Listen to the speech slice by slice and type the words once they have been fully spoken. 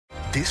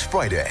This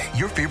Friday,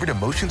 your favorite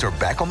emotions are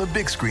back on the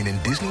big screen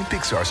in Disney and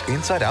Pixar's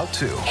Inside Out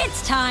 2.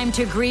 It's time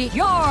to greet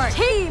your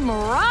Team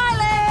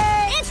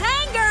Riley. It's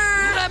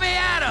anger. Let me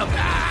at him.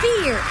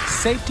 Fear.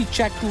 Safety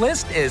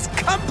checklist is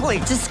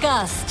complete.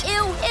 Disgust.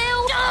 Ew.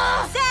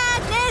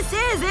 Sadness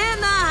is in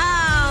the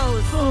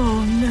house.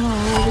 Oh, no.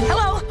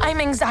 Hello, I'm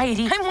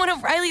anxiety. I'm one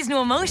of Riley's new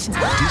emotions.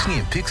 Disney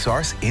and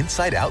Pixar's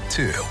Inside Out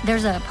 2.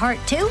 There's a part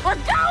 2? We're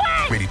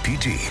going! Rated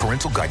PG.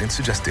 Parental guidance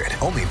suggested.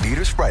 Only in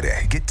theaters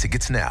Friday. Get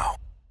tickets now.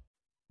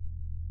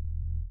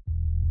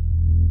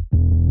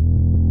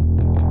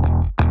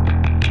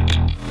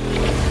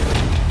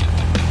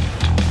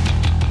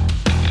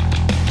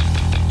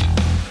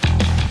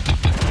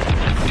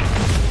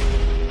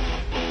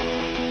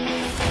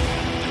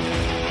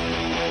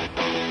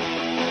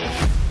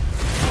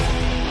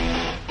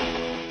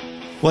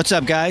 What's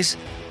up, guys?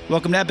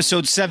 Welcome to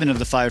episode 7 of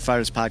the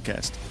Firefighters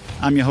Podcast.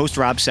 I'm your host,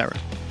 Rob Serra.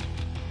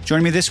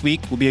 Joining me this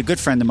week will be a good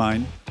friend of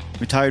mine,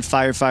 retired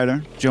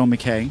firefighter Joe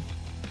McKay.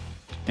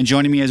 And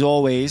joining me, as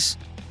always,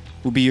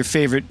 will be your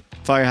favorite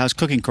firehouse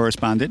cooking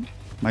correspondent,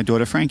 my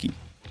daughter, Frankie.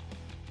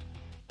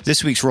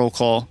 This week's roll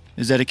call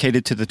is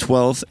dedicated to the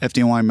 12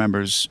 FDNY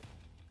members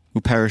who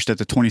perished at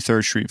the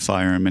 23rd Street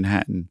fire in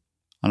Manhattan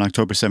on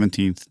October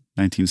 17th,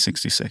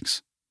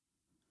 1966.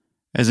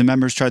 As the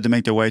members tried to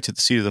make their way to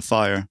the scene of the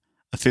fire,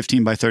 a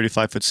 15 by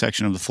 35 foot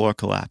section of the floor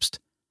collapsed,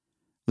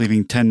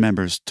 leaving 10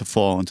 members to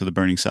fall into the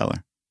burning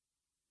cellar.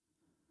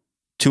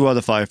 2 other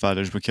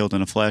firefighters were killed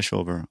in a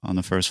flashover on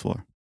the first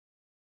floor.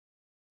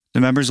 The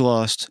members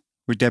lost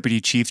were Deputy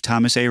Chief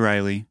Thomas A.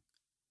 Riley,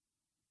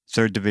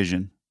 3rd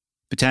Division,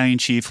 Battalion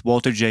Chief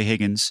Walter J.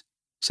 Higgins,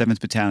 7th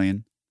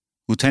Battalion,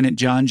 Lieutenant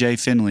John J.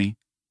 Finley,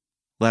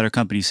 Ladder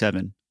Company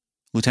 7,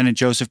 Lieutenant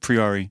Joseph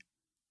Priori,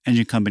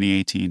 Engine Company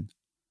 18,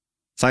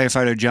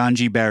 Firefighter John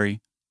G.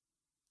 Barry,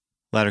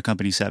 Ladder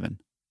Company 7.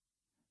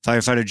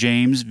 Firefighter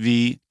James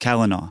V.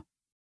 Kalinaw,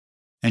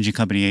 Engine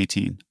Company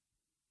 18.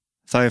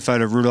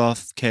 Firefighter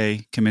Rudolph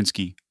K.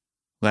 Kaminsky,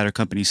 Ladder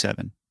Company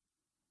 7.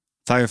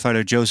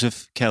 Firefighter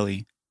Joseph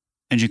Kelly,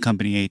 Engine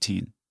Company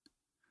 18.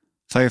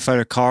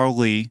 Firefighter Carl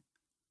Lee,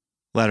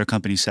 Ladder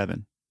Company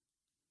 7.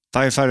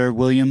 Firefighter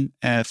William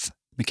F.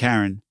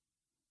 McCarran,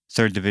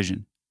 3rd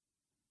Division.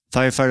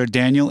 Firefighter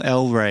Daniel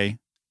L. Ray,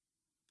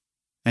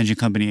 Engine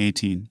Company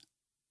 18.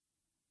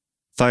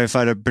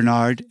 Firefighter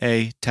Bernard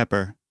A.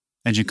 Tepper,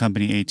 Engine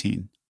Company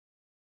 18.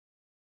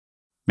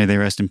 May they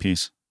rest in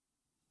peace.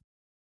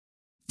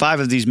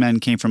 5 of these men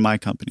came from my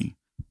company,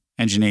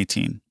 Engine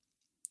 18.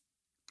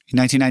 In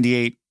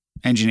 1998,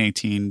 Engine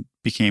 18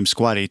 became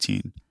Squad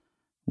 18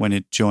 when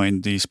it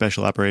joined the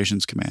Special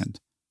Operations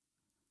Command.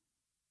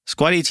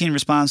 Squad 18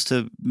 responds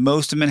to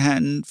most of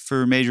Manhattan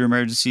for major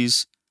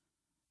emergencies.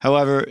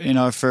 However, in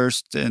our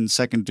 1st and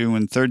 2nd due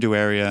and 3rd due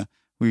area,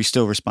 we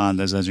still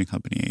respond as Engine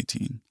Company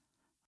 18.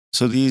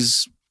 So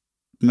these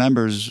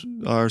members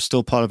are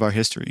still part of our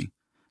history.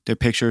 Their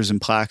pictures and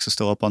plaques are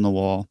still up on the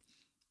wall.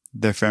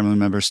 Their family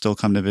members still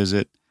come to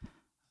visit.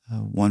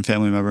 One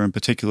family member in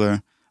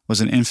particular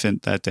was an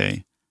infant that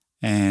day,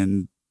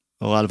 and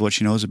a lot of what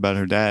she knows about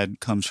her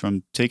dad comes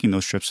from taking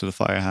those trips to the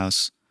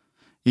firehouse.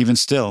 Even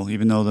still,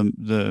 even though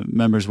the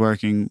members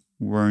working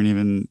weren't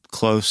even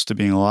close to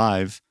being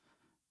alive,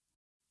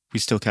 we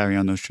still carry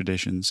on those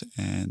traditions,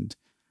 and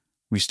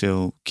we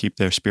still keep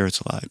their spirits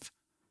alive.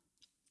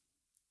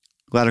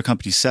 Ladder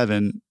Company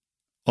 7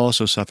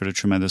 also suffered a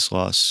tremendous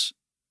loss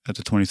at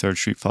the 23rd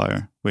Street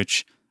fire,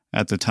 which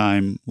at the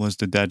time was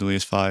the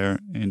deadliest fire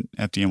in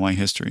FDNY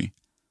history.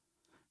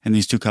 And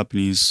these 2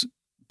 companies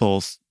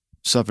both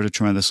suffered a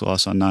tremendous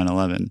loss on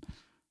 9/11,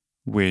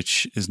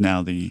 which is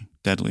now the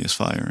deadliest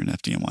fire in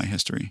FDNY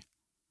history.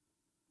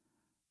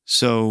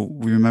 So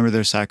we remember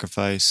their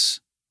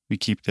sacrifice, we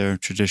keep their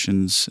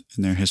traditions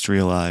and their history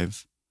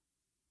alive,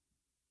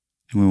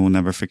 and we will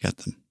never forget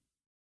them.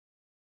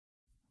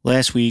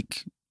 Last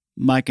week,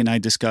 Mike and I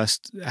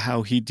discussed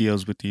how he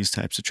deals with these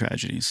types of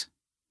tragedies.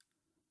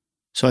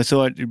 So I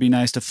thought it'd be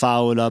nice to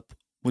follow it up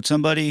with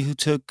somebody who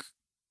took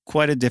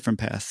quite a different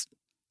path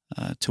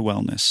to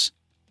wellness.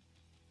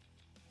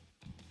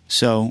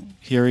 So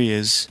here he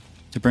is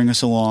to bring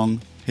us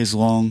along his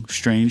long,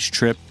 strange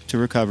trip to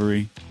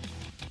recovery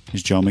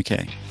is Joe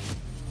McKay.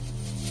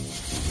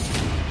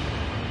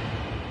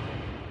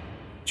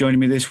 Joining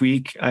me this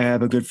week, I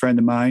have a good friend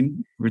of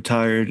mine,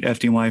 retired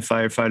FDNY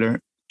firefighter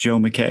Joe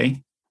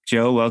McKay.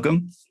 Joe,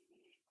 welcome.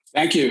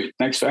 Thank you.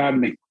 Thanks for having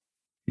me.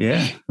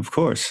 Yeah, of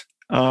course.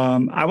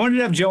 I wanted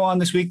to have Joe on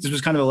this week. This was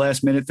kind of a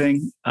last minute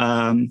thing.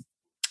 Because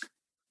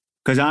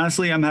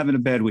honestly, I'm having a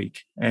bad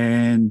week.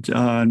 And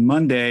on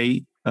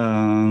Monday,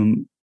 I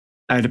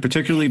had a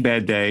particularly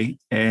bad day.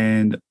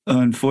 And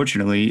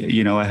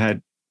unfortunately, I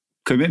had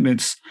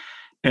commitments.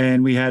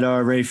 And we had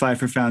our Ray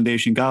Pfeiffer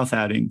Foundation golf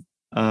outing.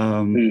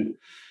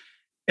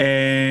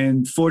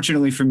 And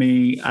fortunately for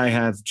me, I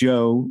have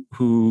Joe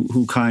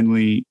who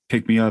kindly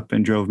picked me up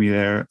and drove me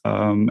there,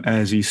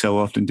 as he so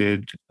often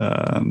did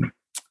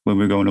when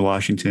we were going to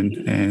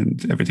Washington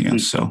and everything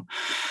else. So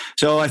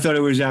I thought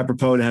it was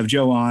apropos to have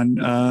Joe on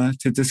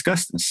to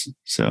discuss this.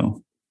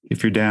 So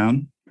if you're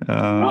down,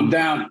 I'm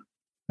down.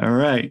 All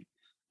right.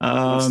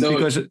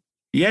 Because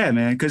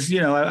man, because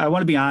I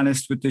want to be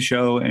honest with the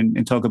show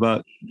and talk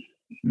about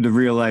the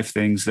real life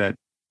things that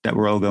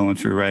we're all going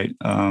through, right?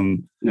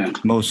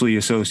 Mostly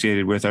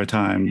associated with our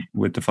time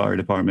with the fire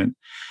department.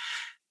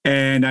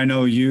 And I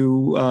know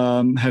you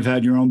have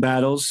had your own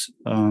battles.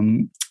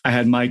 I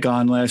had Mike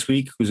on last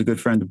week, who's a good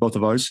friend of both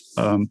of ours.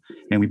 And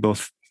we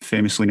both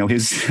famously know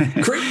his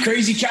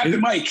crazy Captain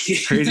Mike.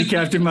 Crazy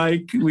Captain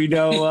Mike. We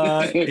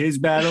know his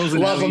battles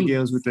and how he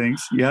deals with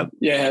things. Yep.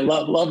 Yeah,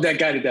 love that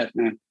guy to death,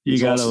 man. You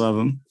gotta love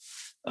him.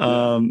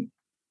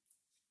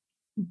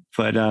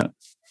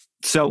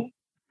 So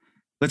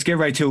let's get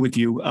right to it with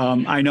you.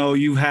 I know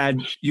you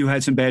had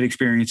some bad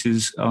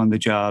experiences on the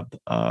job,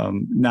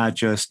 not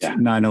just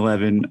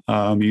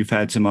 9/11. You've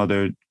had some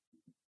other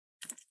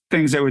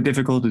things that were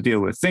difficult to deal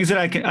with. Things that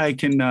I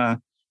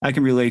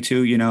can relate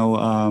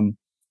to.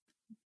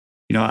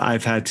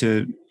 I've had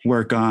to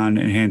work on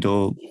and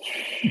handle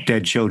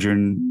dead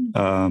children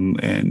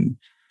and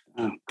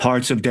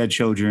parts of dead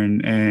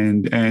children,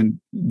 and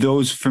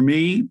those for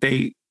me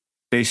they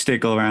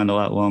stick around a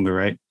lot longer,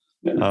 right?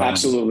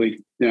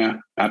 Absolutely. Yeah,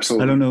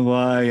 absolutely. I don't know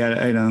why.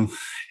 I know.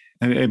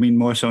 I mean,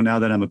 more so now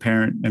that I'm a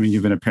parent. I mean,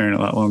 you've been a parent a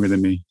lot longer than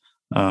me.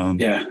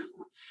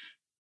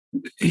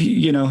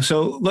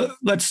 So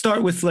let's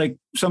start with like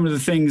some of the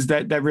things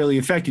that really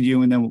affected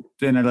you, and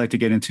then I'd like to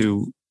get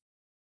into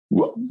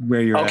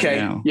where you're at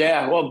now.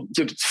 Yeah. Well,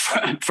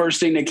 the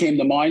first thing that came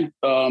to mind,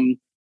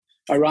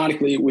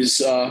 ironically, it was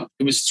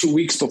 2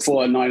 weeks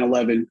before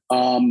 9/11.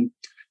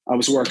 I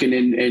was working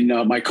in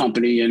my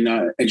company in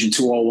Engine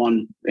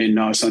 201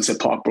 in Sunset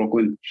Park,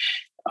 Brooklyn.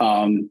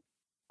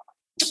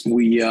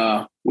 We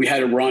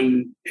had a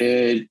run.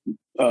 It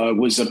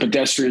was a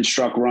pedestrian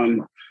struck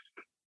run.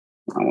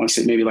 I want to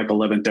say maybe like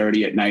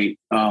 11:30 at night.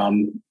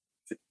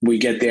 We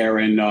get there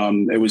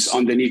and it was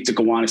underneath the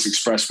Gowanus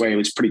Expressway. It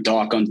was pretty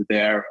dark under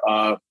there.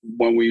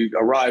 When we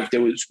arrived,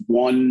 there was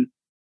one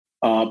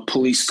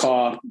police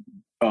car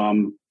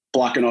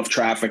blocking off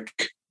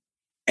traffic,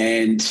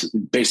 and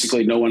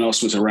basically no one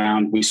else was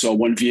around. We saw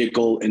one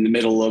vehicle in the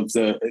middle of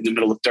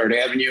 3rd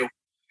Avenue,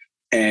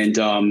 and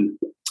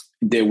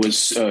there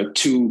was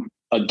two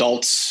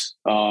adults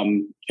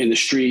in the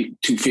street,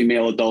 two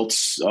female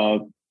adults,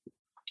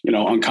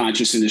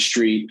 unconscious in the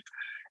street.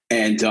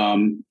 And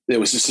there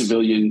was a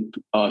civilian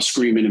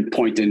screaming and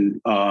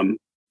pointing,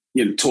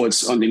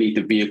 towards underneath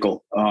the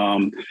vehicle.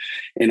 And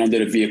under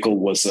the vehicle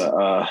was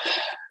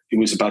it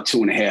was about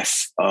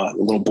 2.5, a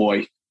little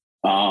boy,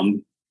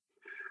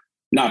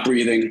 not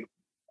breathing.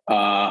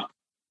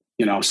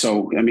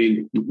 So I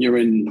mean,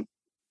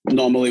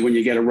 normally when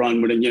you get a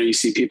run, when you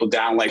see people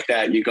down like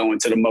that, you go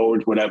into the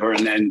mode, whatever,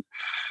 and then.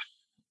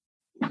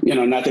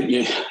 Not that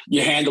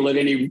you handle it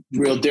any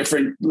real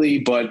differently,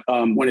 but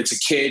when it's a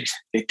kid,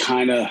 it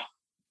kind of,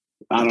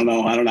 I don't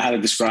know how to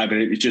describe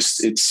it.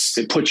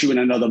 It puts you in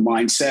another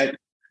mindset.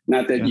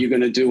 Not that you're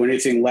going to do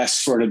anything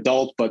less for an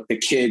adult, but the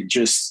kid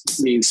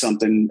just means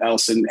something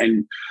else.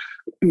 And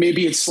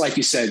maybe it's like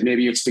you said,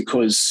 maybe it's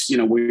because,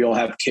 we all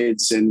have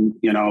kids and,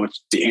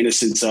 it's the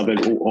innocence of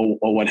it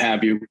or what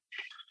have you.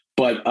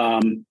 But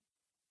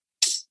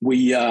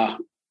we,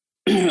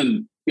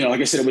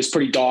 like I said, it was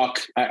pretty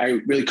dark. I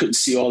really couldn't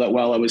see all that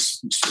well. I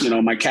was,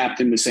 my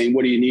captain was saying,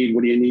 what do you need?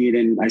 What do you need?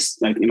 And I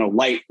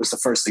light was the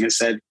first thing I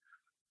said.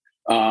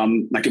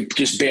 I could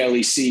just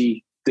barely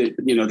see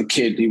the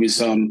kid. He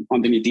was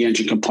underneath the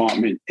engine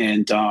compartment.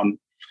 And I'm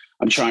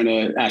trying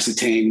to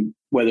ascertain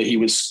whether he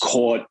was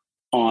caught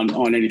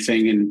on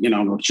anything and,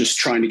 just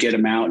trying to get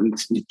him out and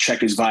check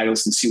his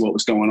vitals and see what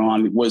was going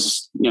on. It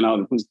was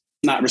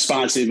not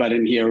responsive. I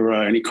didn't hear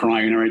any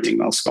crying or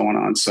anything else going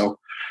on. So,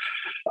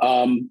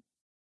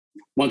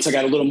 once I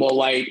got a little more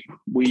light,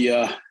 we,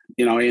 I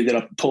ended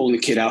up pulling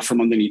the kid out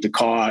from underneath the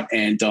car.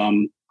 And,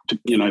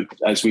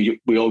 as we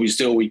always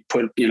do, we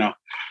put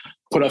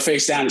our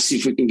face down to see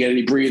if we can get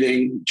any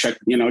breathing,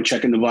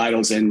 checking the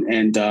vitals.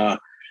 And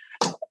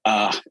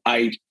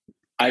I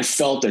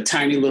felt a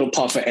tiny little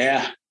puff of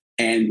air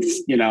and,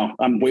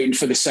 I'm waiting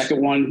for the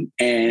second one.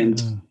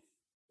 And,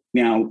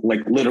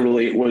 like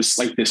literally it was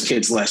like this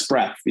kid's last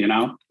breath,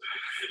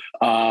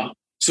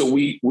 so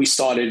we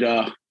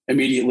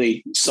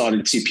immediately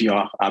started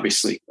CPR,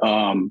 obviously.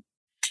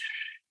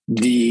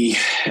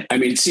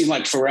 It seemed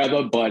like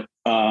forever, but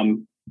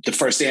the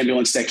first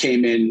ambulance that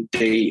came in,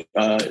 they,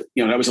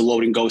 that was a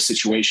load and go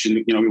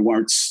situation.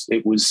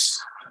 It was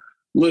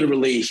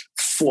literally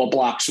 4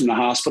 blocks from the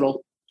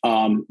hospital.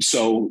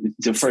 So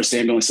the first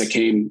ambulance that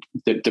came,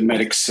 the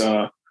medics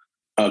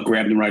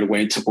grabbed them right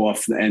away and took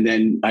off. And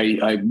then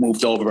I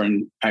moved over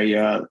and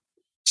I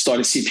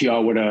started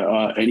CPR with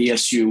an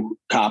ESU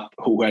cop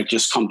who had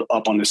just come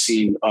up on the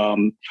scene.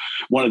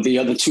 One of the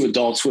other 2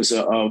 adults was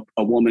a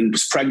woman who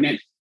was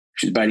pregnant.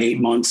 She was about 8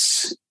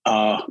 months.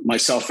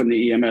 Myself and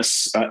the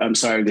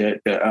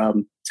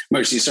the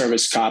emergency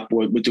service cop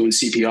were doing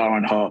CPR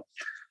on her.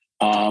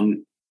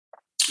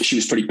 She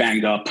was pretty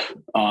banged up.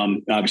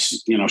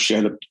 Obviously, she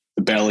had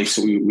the belly,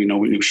 so we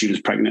knew she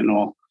was pregnant and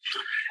all.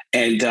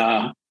 And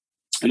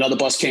another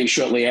bus came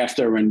shortly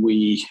after, and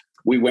we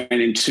we went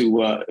into,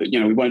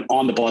 we went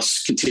on the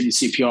bus, continued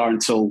CPR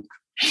until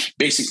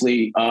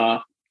basically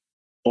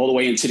all the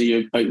way into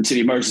the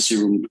emergency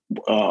room,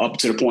 up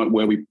to the point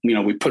where we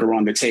put her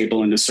on the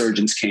table and the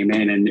surgeons came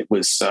in, and it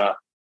was,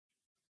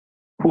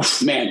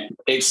 man,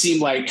 it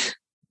seemed like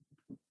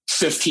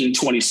 15,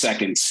 20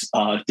 seconds.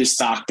 This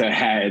doctor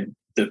had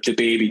the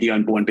baby, the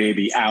unborn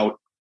baby, out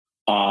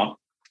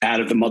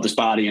of the mother's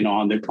body and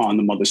on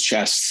the mother's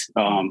chest.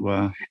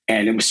 Wow.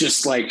 And it was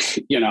just like,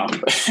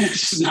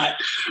 it's not,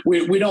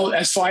 we don't,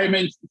 as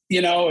firemen,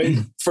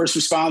 and first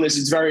responders,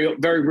 it's very,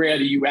 very rare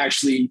that you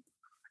actually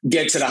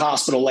get to the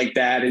hospital like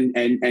that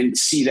and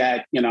see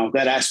that,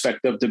 that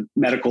aspect of the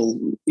medical,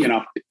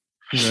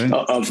 right.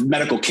 of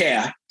medical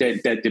care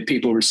that the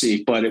people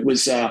receive. But it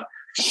was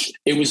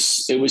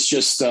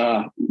just,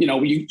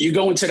 you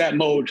go into that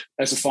mode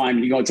as a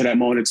fireman, you go into that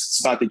mode, it's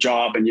about the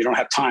job and you don't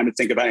have time to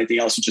think about anything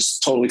else. You're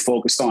just totally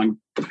focused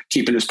on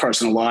keeping this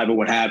person alive or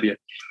what have you.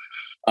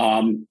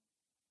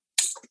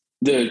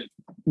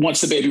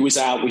 Once the baby was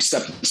out, we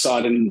stepped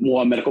aside and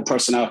more medical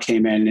personnel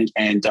came in.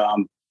 And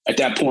at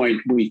that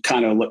point we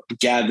kind of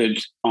gathered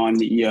on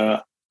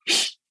the,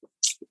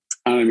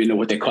 I don't even know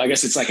what they call it. I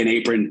guess it's like the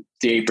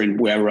apron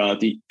where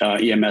the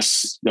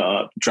EMS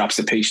drops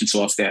the patients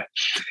off there.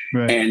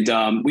 Right.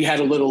 And we had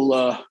a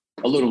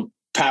little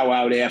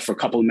powwow there for a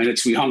couple of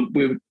minutes. We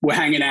were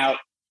hanging out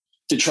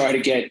to try to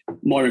get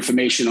more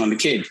information on the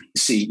kid,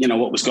 see,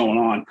 what was going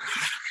on.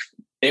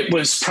 It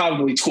was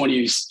probably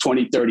 20,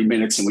 30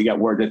 minutes. And we got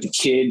word that the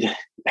kid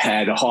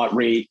had a heart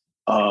rate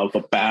of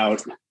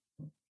about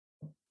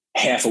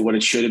half of what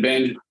it should have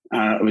been.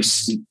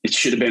 It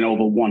should have been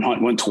over 100,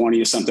 120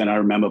 or something. I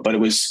remember, but it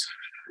was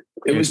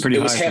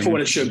half of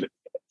what it should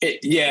be.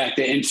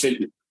 The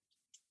infant,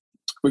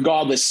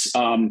 regardless,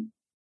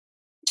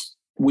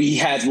 we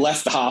had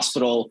left the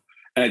hospital.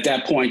 And at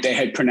that point they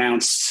had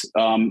pronounced,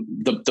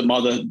 the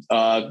mother,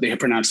 they had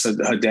pronounced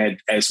her dead,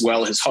 as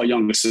well as her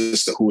younger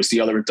sister, who was the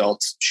other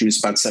adult. She was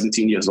about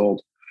 17 years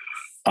old.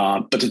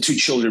 But the two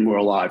children were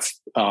alive,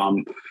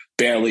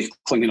 barely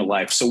clinging to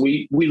life. So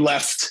we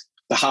left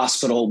the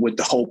hospital with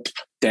the hope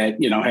that,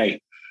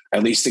 hey,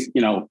 at least,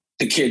 the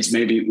kids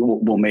maybe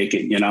will make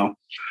it,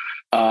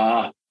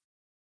 I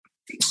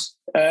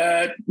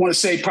want to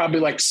say probably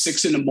like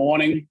 6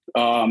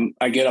 a.m.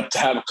 I get up to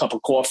have a cup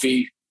of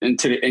coffee and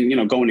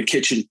go in the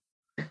kitchen.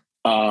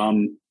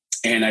 And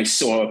I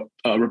saw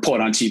a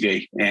report on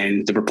TV,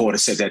 and the reporter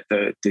said that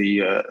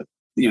the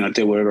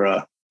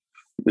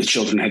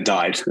children had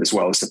died as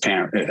well as the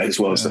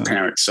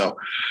parent, So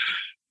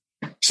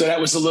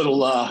that was a little,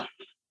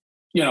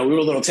 we were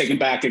a little taken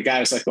back. The guy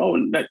was like, oh,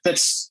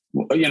 that's,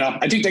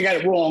 I think they got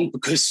it wrong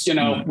because,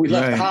 we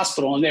left the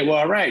hospital and they were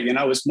all right.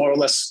 It was more or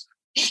less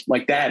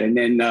like that. And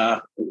then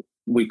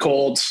we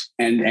called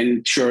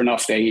and sure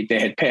enough, they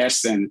had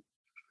passed. And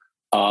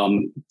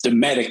the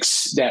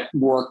medics that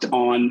worked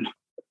on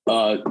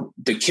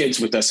the kids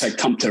with us had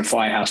come to the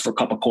firehouse for a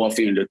cup of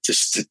coffee and to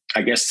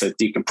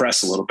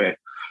decompress a little bit.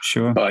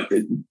 Sure. But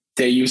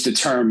they used the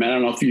term, I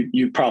don't know if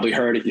you probably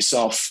heard it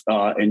yourself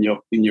in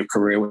your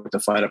career with the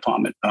fire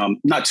department.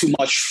 Not too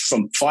much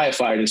from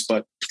firefighters,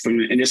 but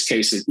in this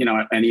case,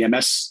 an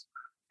EMS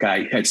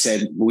guy had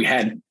said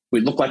we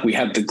looked like we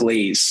had the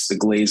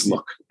glaze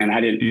look, and I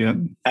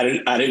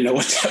didn't know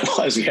what that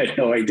was. We had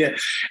no idea.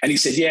 And he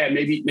said, yeah,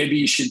 maybe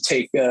you should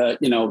take a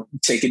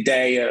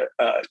day,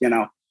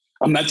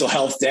 a mental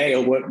health day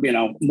or what,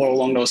 more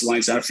along those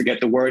lines. I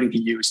forget the wording he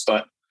used,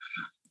 but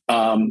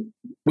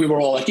we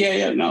were all like,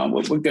 no,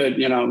 we're good,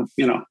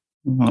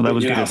 Well, that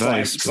was good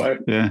advice.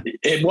 Yeah.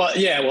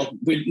 Well,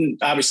 we didn't,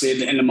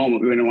 obviously in the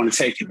moment we didn't want to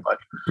take it, but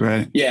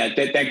right. Yeah,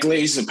 that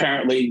glaze,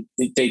 apparently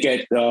they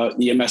get,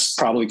 EMS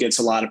probably gets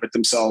a lot of it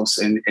themselves.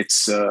 And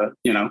it's,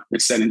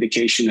 it's that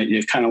indication that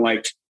you're kind of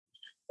like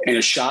in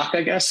a shock,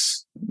 I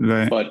guess.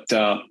 Right.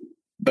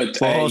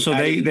 But also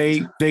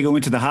they go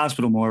into the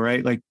hospital more,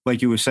 right?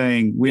 Like you were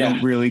saying, we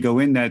don't really go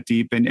in that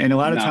deep. And a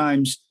lot of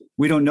times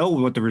we don't know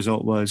what the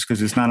result was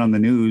because it's not on the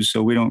news.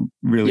 So we don't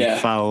really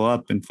follow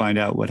up and find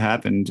out what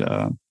happened.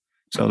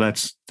 So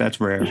that's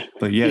rare,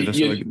 but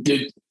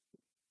the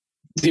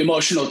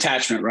emotional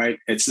attachment, right?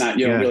 It's not,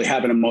 you don't really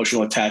have an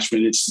emotional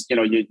attachment. It's,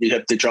 you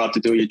have the job to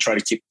do. You try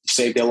to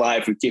save their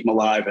life and keep them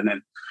alive. And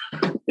then,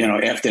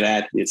 after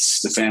that,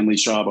 it's the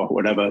family's job or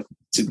whatever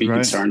to be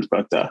concerned.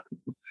 But, so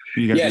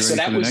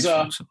that was,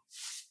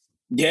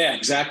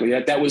 exactly.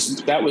 That was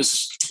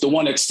the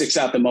one that sticks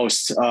out the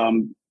most.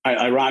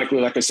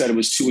 Ironically, like I said, it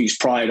was 2 weeks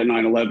prior to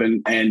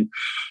 9/11. And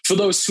for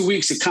those 2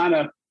 weeks, it kind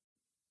of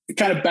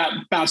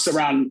bounced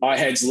around our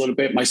heads a little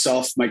bit,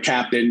 myself, my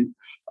captain,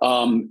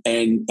 and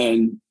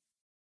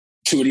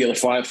two of the other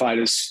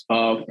firefighters,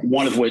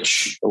 one of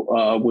which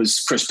was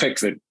Chris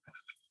Pickford.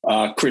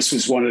 Chris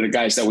was one of the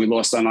guys that we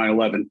lost on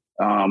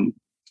 9/11.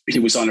 He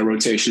was on a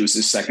rotation. It was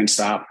his second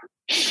stop.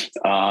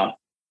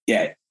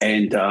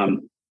 And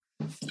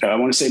I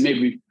want to say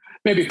maybe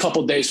a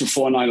couple of days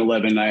before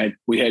 9/11,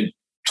 we had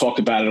talked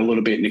about it a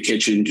little bit in the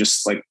kitchen,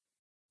 just like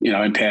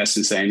in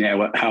passing saying,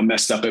 how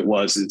messed up it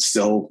was, and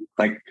still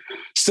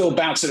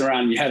bouncing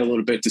around in your head a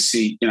little bit to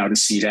see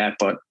that.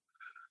 But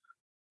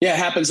yeah, it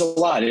happens a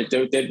lot.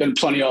 There've been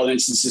plenty of other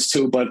instances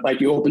too, but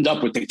like you opened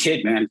up with the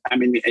kid, man. I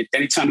mean,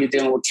 anytime you're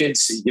dealing with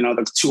kids, the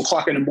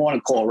 2:00 in the morning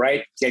call,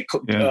 right?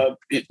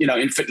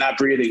 Infant not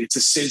breathing, it's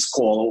a SIDS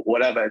call or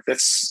whatever.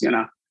 That's,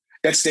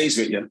 that stays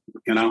with you,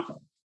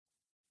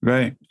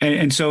 Right.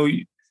 And so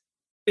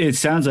it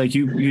sounds like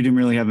you didn't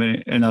really have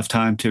enough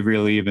time to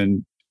really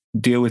even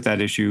deal with that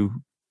issue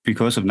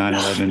because of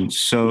 9/11.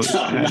 So,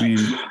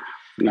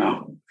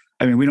 No.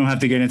 I mean, we don't have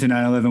to get into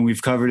 9/11.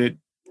 We've covered it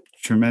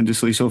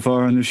tremendously so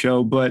far on the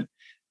show, but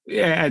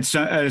at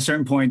a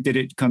certain point, did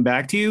it come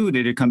back to you?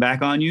 Did it come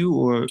back on you,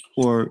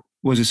 or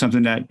was it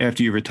something that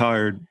after you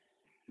retired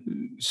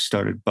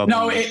started bubbling?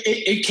 No,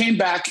 it came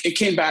back. It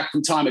came back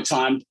from time to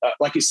time.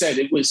 Like you said,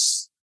 it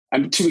was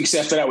 2 weeks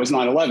after that was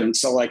 9/11.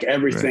 So like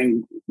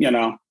everything,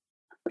 right.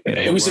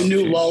 It was a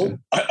new low.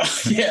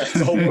 Yeah,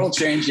 the whole world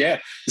changed. Yeah,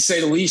 to say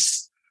the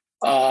least.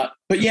 But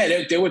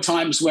yeah, there were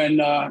times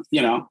when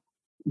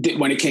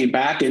when it came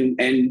back,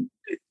 and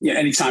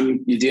anytime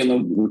you're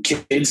dealing with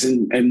kids,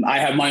 and I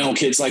have my own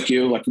kids like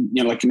you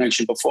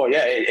mentioned before.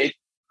 Yeah,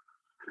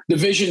 the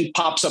vision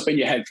pops up in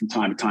your head from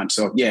time to time.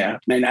 So yeah,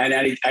 and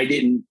I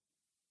didn't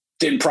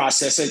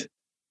process it,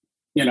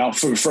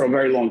 for a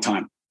very long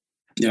time,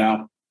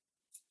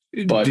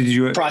 But did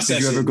you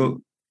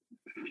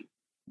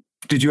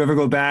ever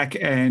go back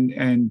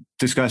and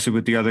discuss it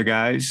with the other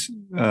guys?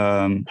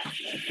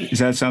 Is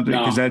that something?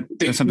 Because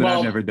that's something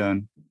I've never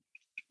done.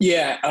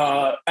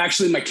 Yeah,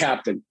 actually, my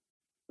captain.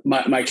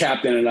 My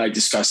captain and I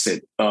discussed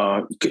it.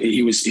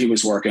 He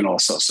was working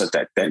also, so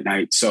that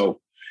night. So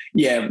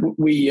yeah,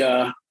 we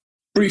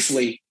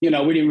briefly, we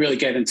didn't really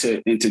get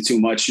into too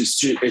much.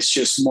 It's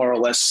just more or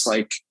less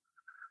like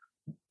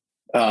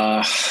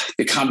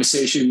the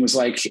conversation was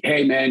like,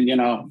 hey man,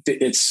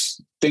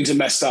 things are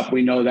messed up.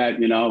 We know that,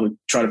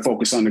 try to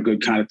focus on the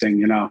good kind of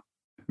thing,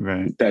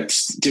 Right.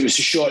 It was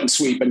a short and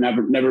sweet, but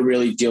never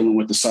really dealing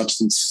with the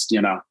substance,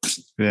 Yeah.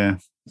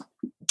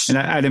 And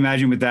I'd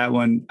imagine with that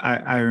one,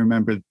 I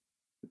remember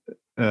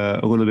a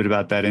little bit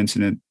about that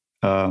incident.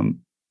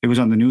 It was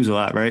on the news a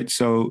lot, right?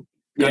 So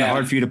kind of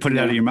hard for you to put it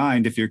out of your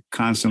mind if you're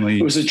constantly.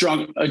 It was a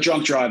drunk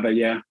driver,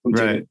 who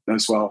did it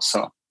as well.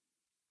 So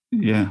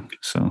yeah,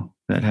 so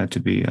that had to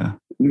be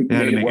made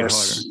to make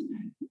worse.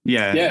 it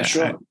harder. Yeah,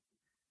 sure.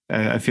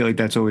 I feel like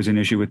that's always an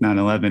issue with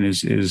 9/11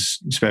 is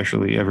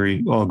especially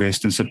every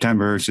August and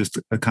September. It's just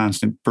a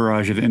constant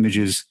barrage of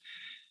images,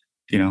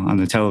 on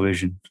the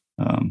television.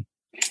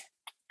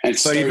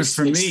 But even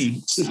for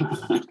me,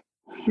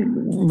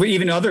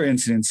 even other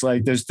incidents,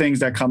 like there's things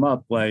that come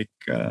up, like,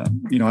 I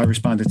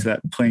responded to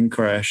that plane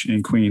crash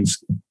in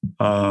Queens.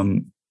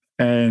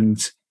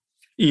 And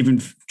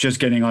even just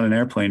getting on an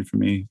airplane for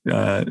me,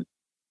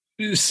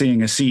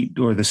 seeing a seat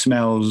or the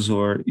smells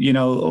or,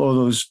 all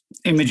those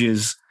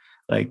images,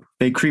 like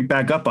they creep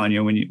back up on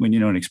you when you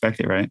don't expect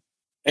it. Right.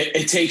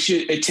 It takes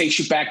you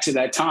back to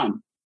that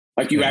time.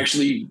 Like you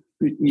actually,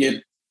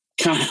 you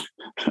kind of,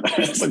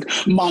 it's like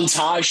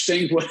montage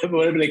thing,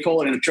 whatever they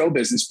call it in the show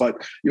business, but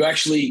you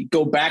actually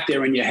go back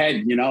there in your head,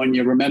 and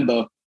you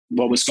remember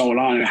what was going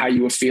on and how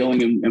you were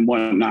feeling and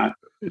whatnot.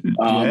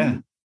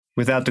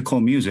 Without the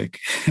cool music.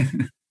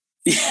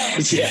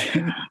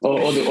 Yeah.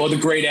 Or the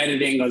great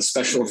editing or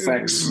special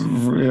effects.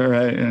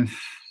 Right.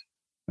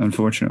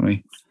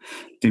 Unfortunately,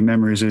 the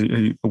memories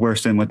are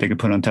worse than what they could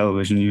put on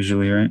television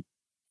usually, right?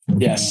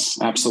 Yes,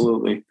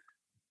 absolutely.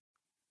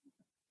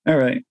 All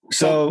right.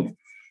 So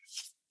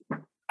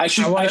I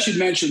should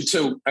mention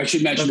too.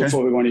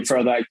 Before we go any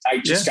further, I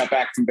just got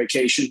back from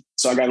vacation,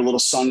 so I got a little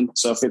sun.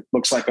 So if it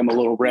looks like I'm a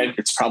little red,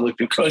 it's probably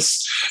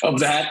because of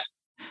that.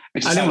 I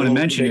didn't want to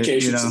mention it.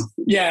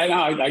 Yeah,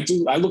 no, I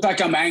do. I look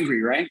like I'm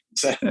angry, right?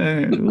 So,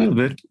 a little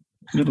bit.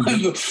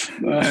 That's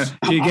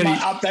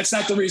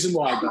not the reason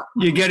why. But.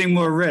 You're getting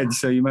more red,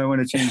 so you might want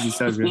to change the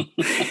subject.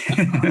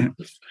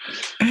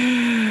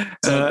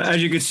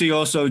 As you can see,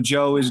 also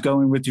Joe is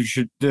going with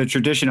the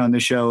tradition on the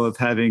show of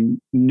having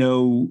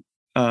no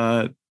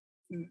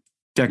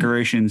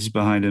decorations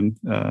behind him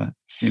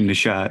in the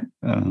shot.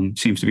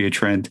 Seems to be a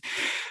trend.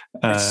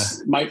 I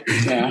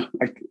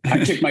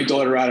kicked my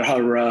daughter out of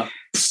her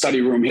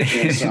study room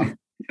here. So.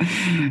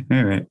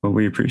 All right. Well,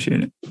 we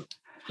appreciate it.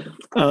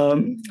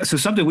 So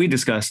something we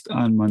discussed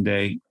on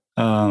Monday,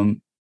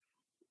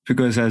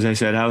 because as I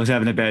said, I was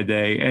having a bad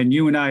day, and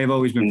you and I have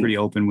always been pretty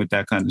open with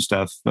that kind of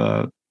stuff.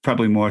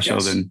 Probably more so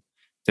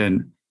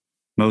than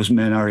most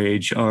men our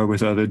age are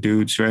with other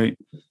dudes, right?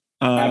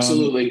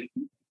 Absolutely.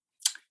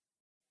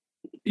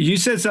 You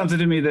said something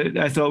to me that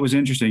I thought was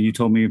interesting. You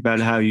told me about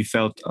how you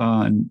felt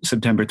on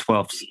September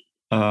 12th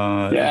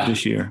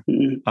this year,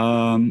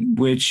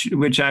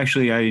 which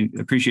actually I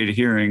appreciated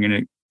hearing, and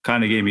it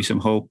kind of gave me some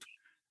hope.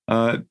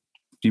 Do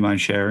you mind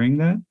sharing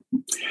that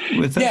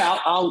with us?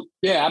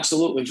 Yeah,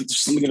 absolutely.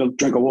 Just let me get a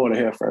drink of water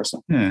here first.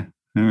 Yeah.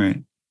 All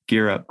right.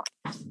 Gear up.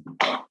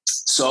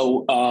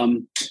 So a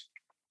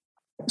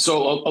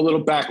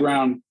little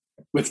background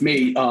with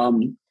me.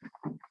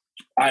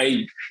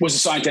 I was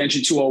assigned to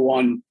Engine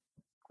 201.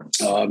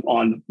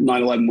 On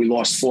 9/11, we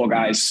lost 4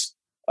 guys.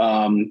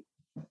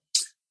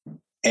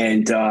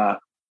 And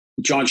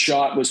John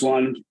Schott was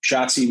one.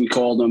 Shotzi, we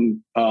called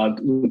him.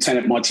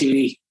 Lieutenant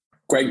Martini,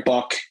 Greg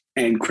Buck,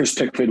 and Chris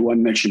Pickford, who I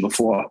mentioned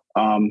before.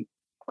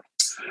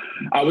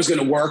 I was going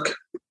to work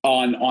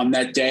on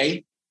that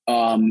day.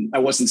 I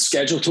wasn't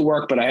scheduled to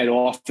work, but I had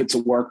offered to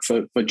work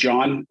for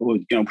John,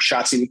 who,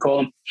 Shotzi, we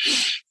call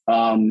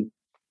him.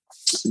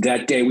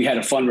 That day we had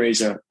a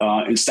fundraiser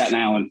in Staten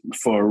Island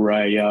for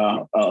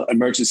a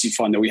emergency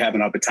fund that we have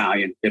in our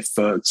battalion. If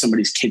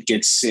somebody's kid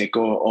gets sick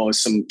or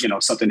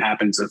something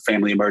happens, a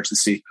family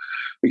emergency,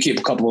 we keep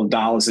a couple of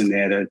dollars in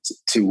there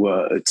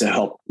to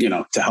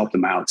help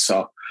them out.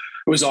 So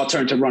it was our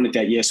turn to run it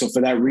that year. So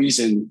for that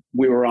reason,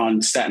 we were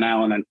on Staten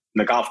Island and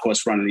the golf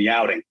course running the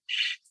outing.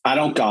 I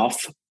don't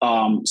golf,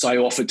 so I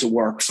offered to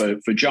work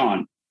for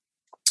John.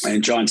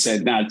 And John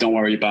said, "Nah, don't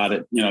worry about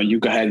it. You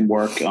go ahead and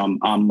work.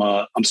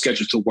 I'm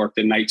scheduled to work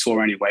the night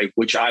tour anyway,"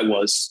 which I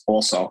was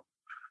also.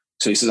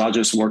 So he says, "I'll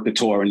just work the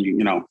tour,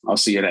 and I'll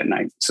see you that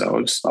night." So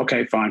it's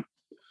okay, fine.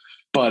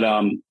 But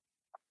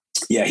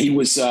he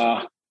was.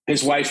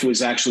 His wife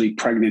was actually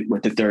pregnant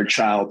with the 3rd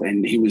child,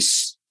 and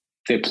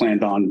they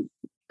planned on.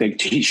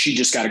 She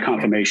just got a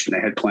confirmation they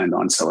had planned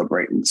on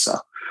celebrating. So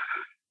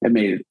it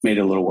made it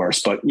a little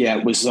worse. But yeah,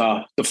 it was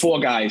the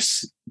 4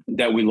 guys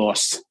that we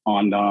lost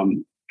on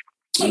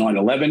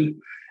 9/11,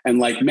 and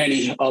like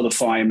many other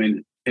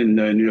firemen in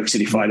the New York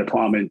City Fire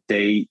Department,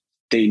 they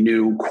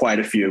knew quite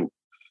a few.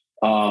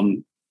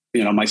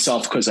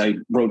 Myself, because I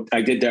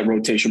did that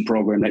rotation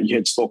program that you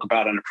had spoke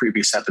about in a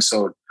previous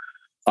episode,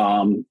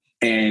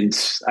 and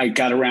I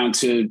got around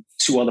to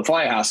 2 other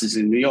firehouses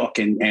in New York,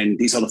 and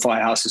these other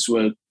firehouses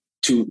were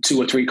two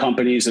or 3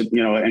 companies, an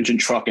engine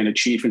truck and a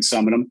chief in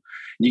some of them.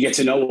 You get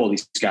to know all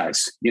these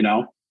guys,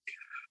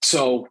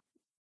 So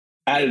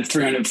out of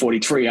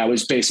 343, I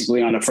was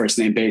basically on a first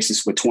name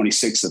basis with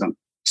 26 of them.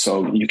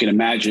 So you can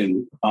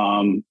imagine,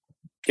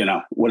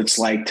 what it's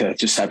like to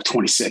just have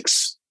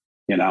 26,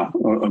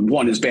 or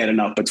 1 is bad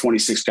enough, but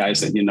 26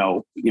 guys that,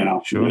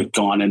 sure,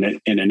 gone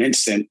in an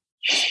instant.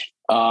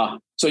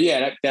 So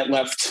yeah, that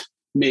left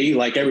me,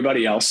 like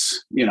everybody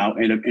else, in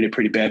a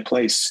pretty bad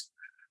place.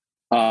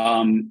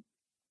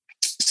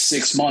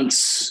 6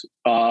 months,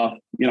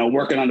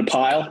 working on the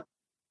pile.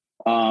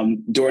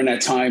 During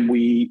that time,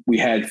 we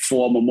had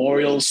 4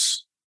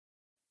 memorials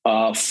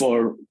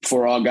for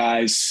our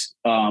guys.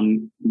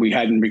 We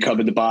hadn't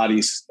recovered the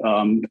bodies.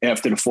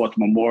 After the 4th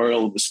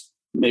memorial, it was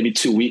maybe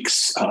 2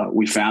 weeks.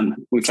 We found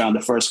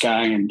the first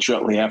guy, and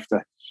shortly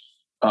after,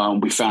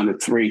 we found the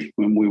 3.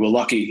 And we were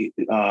lucky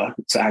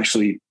to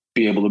actually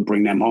be able to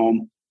bring them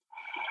home.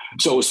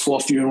 So it was 4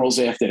 funerals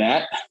after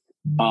that.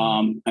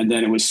 And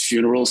then it was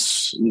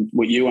funerals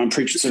with you. I'm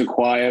preaching to the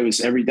choir. It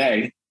was every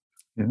day.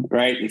 Yeah.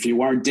 Right. If you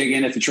weren't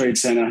digging at the trade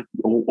center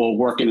or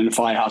working in the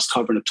firehouse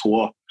covering a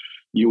tour,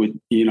 you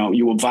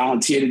would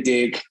volunteer to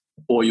dig,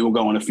 or you were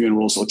going to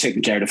funerals or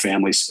taking care of the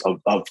families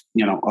of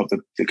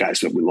the guys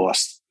that we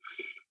lost.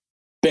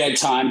 Bad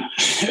time.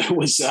 It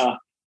was, for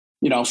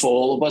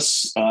all of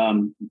us.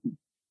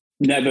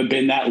 Never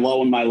been that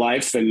low in my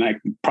life. And I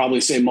could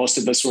probably say most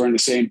of us were in the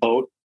same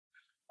boat.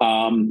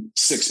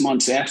 6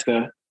 months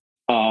after,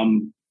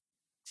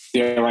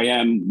 there I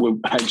am.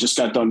 I just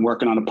got done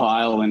working on a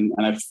pile, and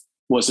I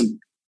think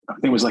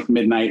it was like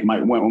midnight.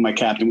 Went with my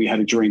captain. We had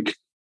a drink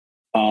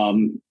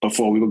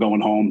before we were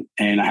going home,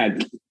 and I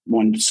had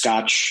 1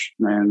 scotch,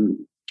 and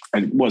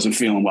I wasn't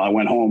feeling well. I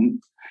went home.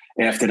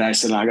 After that, I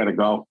said, I got to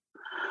go.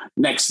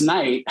 Next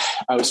night,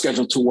 I was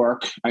scheduled to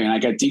work, and I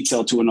got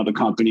detailed to another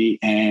company,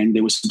 and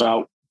it was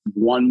about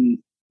 1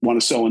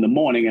 or so in the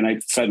morning, and I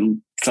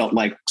felt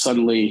like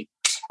suddenly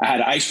I had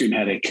an ice cream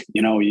headache.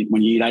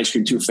 When you eat ice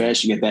cream too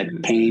fast, you get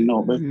that pain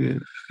over.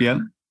 Yeah.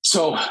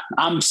 So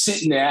I'm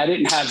sitting there. I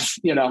didn't have,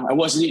 I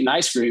wasn't eating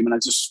ice cream, and I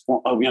just,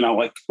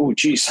 oh,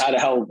 geez, how the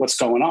hell, what's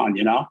going on?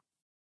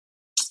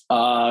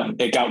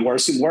 It got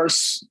worse and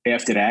worse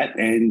after that.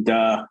 And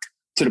to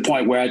the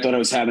point where I thought I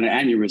was having an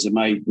aneurysm.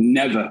 I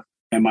never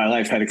in my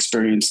life had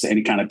experienced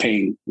any kind of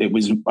pain. It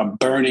was a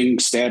burning,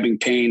 stabbing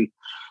pain.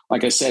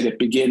 Like I said, it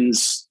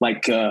begins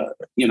like an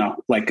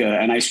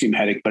ice cream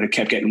headache, but it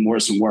kept getting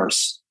worse and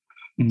worse.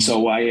 Mm-hmm.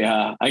 So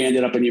I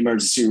ended up in the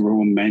emergency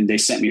room, and they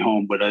sent me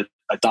home with a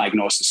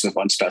diagnosis of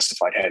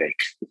unspecified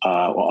headache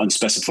or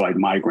unspecified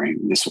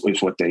migraine. This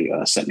is what they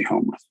sent me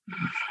home with.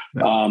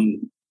 Right.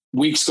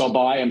 Weeks go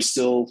by. I'm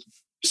still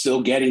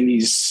getting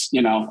these,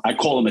 I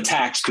call them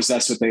attacks because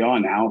that's what they are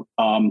now.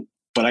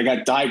 But I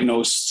got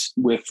diagnosed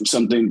with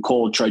something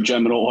called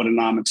trigeminal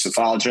autonomic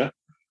cephalgia,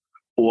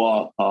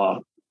 or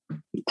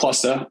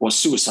cluster, or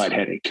suicide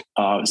headache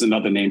is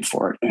another name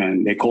for it.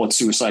 And they call it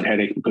suicide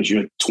headache because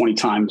you're 20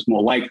 times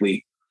more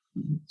likely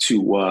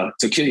to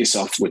kill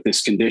yourself with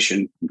this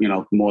condition,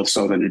 more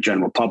so than the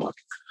general public.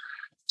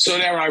 So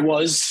there I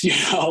was,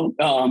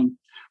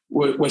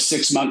 we're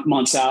 6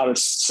 months out or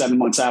 7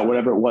 months out,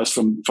 whatever it was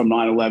from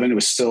 9/11. It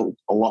was still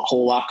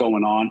whole lot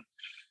going on.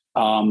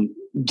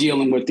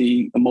 Dealing with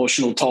the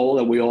emotional toll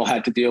that we all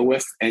had to deal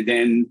with. And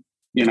then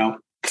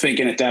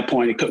thinking at that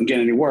point it couldn't get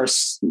any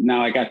worse.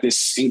 Now I got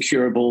this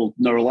incurable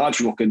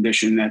neurological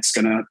condition that's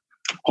going to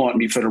haunt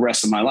me for the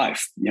rest of my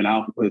life.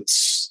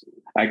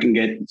 I can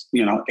get,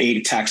 8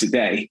 attacks a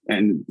day,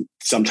 and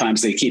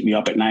sometimes they keep me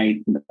up at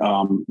night.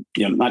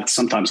 Not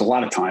sometimes, a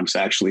lot of times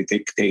actually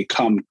they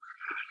come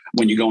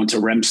when you go into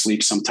REM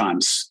sleep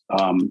sometimes.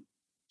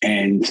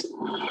 And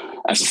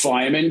as a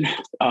fireman,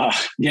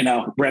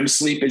 REM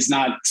sleep is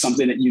not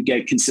something that you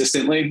get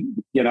consistently.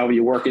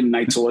 You're working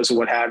night tours or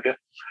what have you.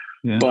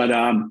 Yeah. But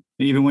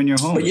even when you're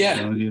home, but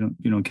yeah, you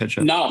don't catch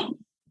up. No,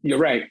 you're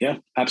right. Yeah,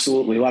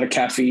 absolutely. A lot of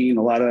caffeine,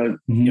 a lot of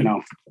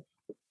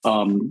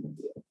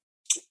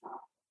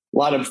a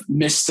lot of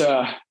missed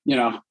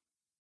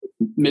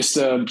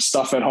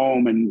stuff at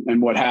home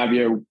and what have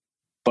you.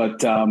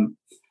 But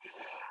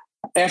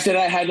after that,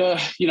 I had a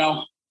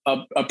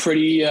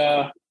pretty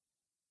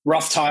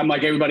rough time,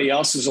 like everybody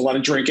else. There's a lot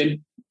of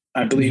drinking.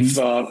 I believe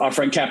our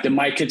friend Captain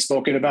Mike had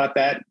spoken about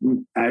that.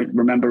 I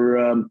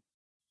remember,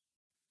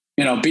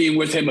 being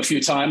with him a few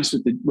times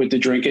with the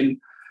drinking.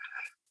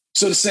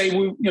 So to say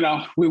we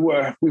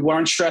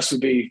weren't stressed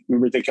would be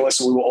ridiculous.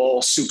 We were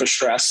all super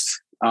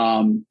stressed.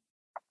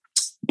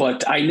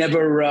 But I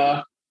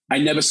never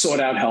sought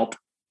out help.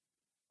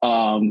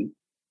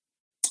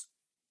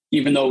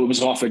 Even though it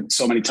was offered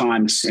so many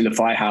times in the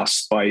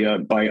firehouse by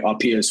our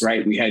peers,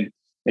 right? We had,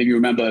 if you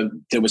remember,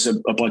 there was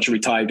a bunch of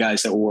retired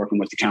guys that were working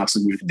with the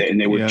counseling unit, and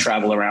they would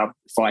travel around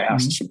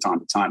firehouses from time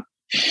to time.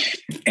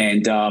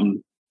 And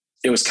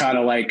it was kind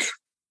of like,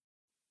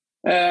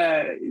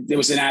 there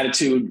was an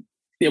attitude.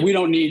 Yeah, we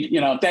don't need,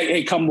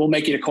 hey, come, we'll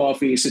make you a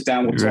coffee, sit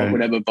down, we'll talk,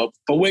 whatever. But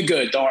we're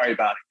good. Don't worry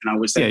about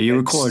it. You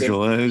were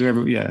cordial.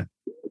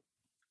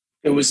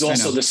 It was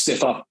also the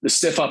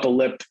stiff upper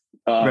lip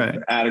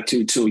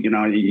attitude too.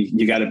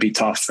 You got to be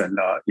tough, and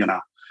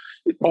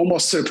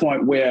almost to the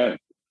point where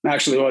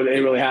actually,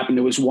 it really happened.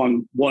 There was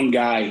one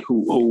guy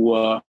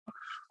who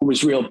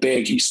was real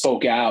big. He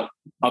spoke out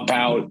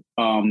about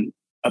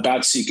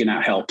seeking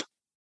out help.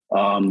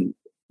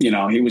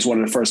 He was one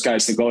of the first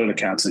guys to go to the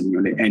counseling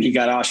unit, and he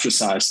got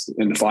ostracized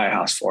in the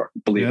firehouse for it,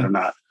 believe it or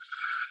not.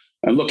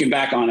 And looking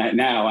back on it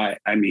now, I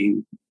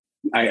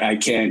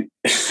can't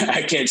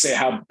say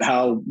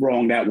how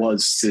wrong that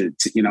was to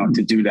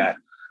do that,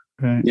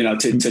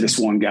 to this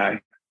one guy.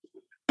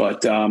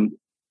 But well,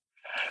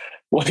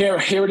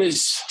 here it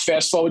is.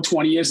 Fast forward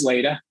 20 years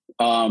later.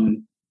 A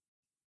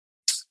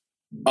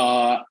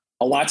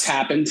lot's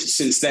happened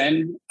since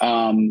then.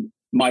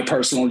 My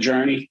personal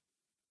journey.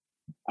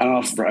 I don't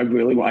know if I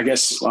really want, I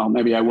guess, well,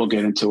 maybe I will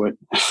get into it.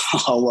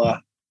 I'll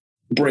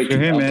break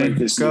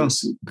this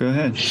news. Go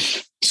ahead.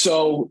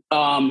 So,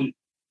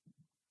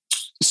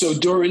 so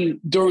during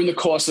the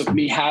course of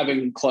me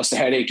having cluster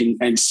headache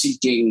and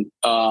seeking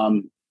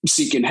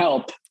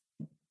help,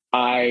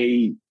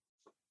 I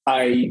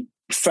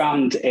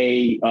found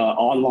a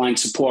online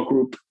support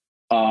group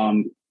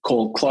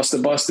called Cluster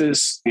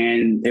Busters,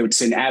 and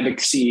it's an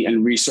advocacy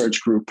and research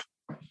group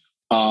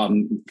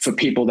for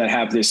people that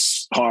have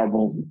this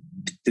horrible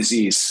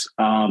disease.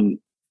 And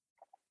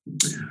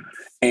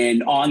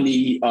on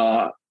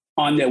their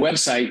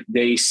website,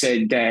 they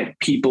said that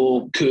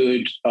people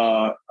could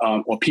or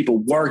people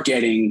were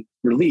getting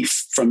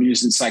relief from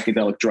using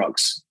psychedelic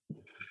drugs.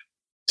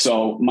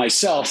 So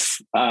myself,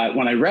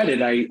 when I read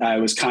it, I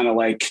was kind of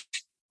like,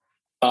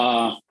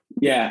 I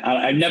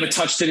never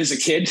touched it as a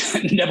kid.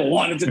 Never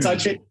wanted to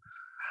touch it.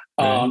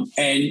 And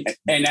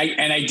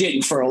I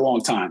didn't for a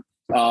long time.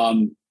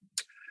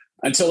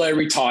 Until I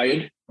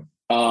retired.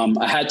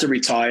 I had to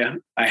retire.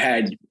 I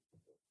had,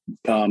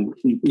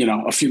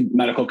 a few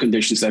medical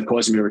conditions that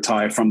caused me to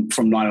retire from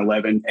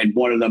 9/11. And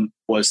one of them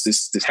was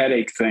this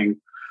headache thing,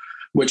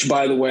 which,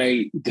 by the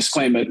way,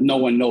 disclaimer, no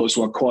one knows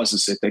what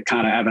causes it. They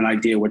kind of have an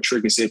idea what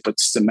triggers it, but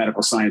the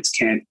medical science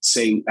can't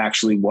say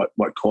actually what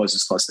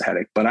causes cluster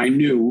headache. But I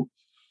knew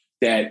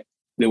that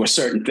there were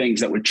certain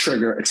things that would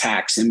trigger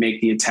attacks and make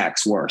the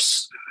attacks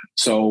worse.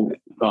 So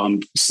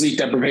sleep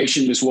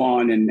deprivation was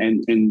one,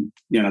 and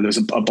there's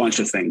a bunch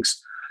of things.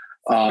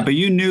 But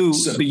you knew,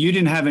 but you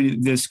didn't have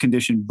this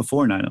condition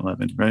before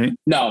 9/11, right?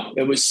 No,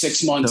 it was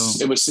 6 months.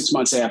 So, it was 6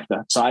 months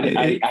after. So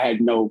I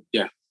had no.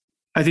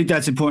 I think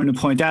that's important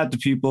to point out to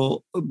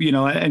people,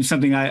 and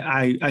something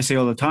I say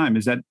all the time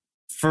is that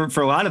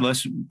for a lot of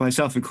us,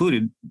 myself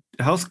included,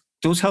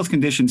 those health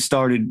conditions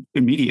started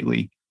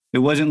immediately. It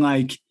wasn't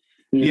like,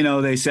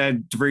 they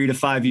said 3 to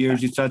 5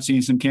 years, you start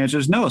seeing some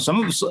cancers. No,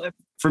 some of us,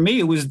 for me,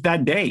 it was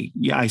that day.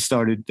 Yeah, I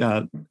started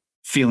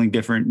feeling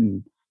different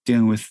and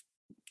dealing with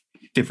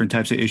different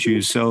types of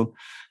issues. So,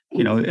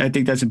 I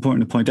think that's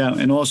important to point out.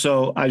 And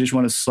also, I just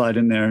want to slide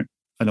in there.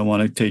 I don't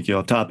want to take you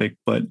off topic,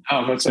 but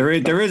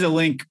there is a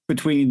link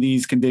between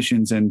these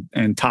conditions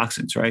and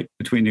toxins, right?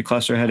 Between the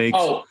cluster headaches.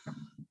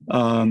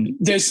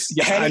 There's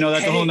I know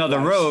that's a whole nother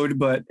road,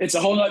 but it's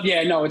a whole nother,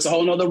 it's a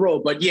whole nother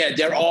road. But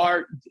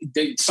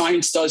the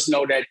science does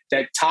know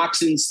that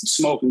toxins,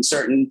 smoke, and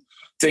certain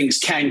things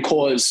can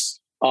cause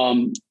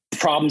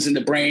problems in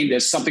the brain.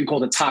 There's something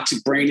called a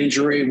toxic brain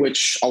injury,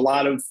 which a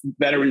lot of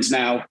veterans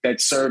now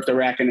that served in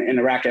Iraq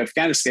and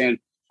Afghanistan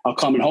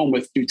coming home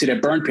with due to their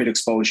burn pit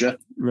exposure.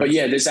 Right. But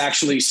yeah, there's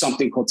actually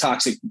something called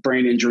toxic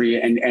brain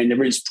injury, and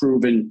there is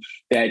proven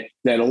that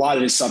a lot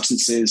of these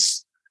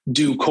substances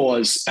do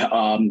cause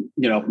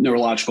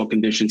neurological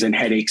conditions and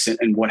headaches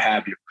and what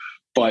have you.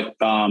 But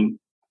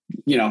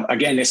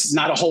again, there's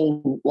not a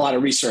whole lot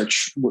of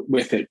research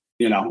with it,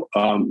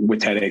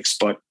 with headaches.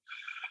 But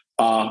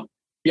I'll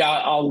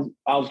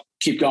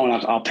keep going.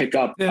 I'll pick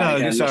up.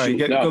 Sorry.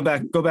 Go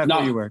back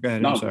where you were. Go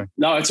ahead. I'm sorry.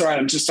 No, it's all right.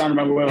 I'm just trying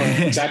to remember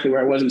exactly where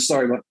I was in the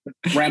story, but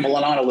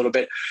rambling on a little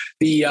bit.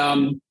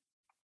 It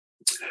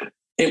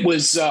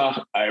was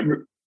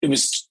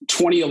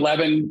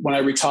 2011 when I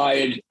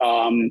retired.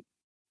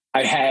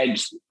 I had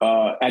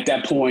at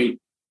that point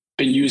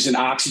been using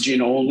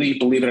oxygen only.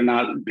 Believe it or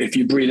not, if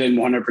you breathe in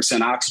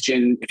 100%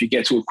 oxygen, if you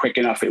get to it quick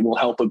enough, it will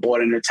help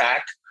abort an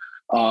attack.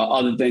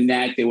 Other than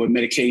that, there were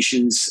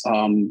medications.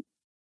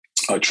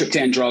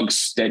 Triptan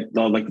drugs that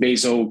like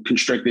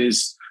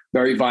vasoconstrictors,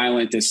 very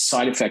violent. The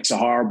side effects are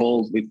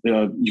horrible.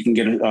 You can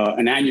get an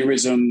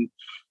aneurysm,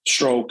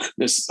 stroke,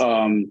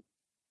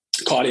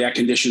 cardiac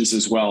conditions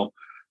as well.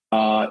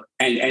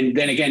 And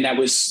then again,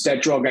 that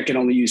drug I can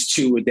only use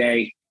 2 a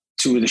day,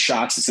 2 of the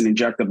shots. It's an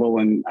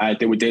injectable. And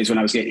there were days when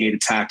I was getting 8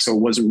 attacks. So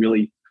it wasn't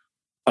really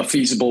a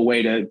feasible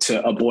way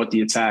to abort the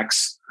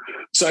attacks.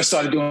 So I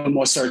started doing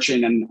more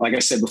searching. And like I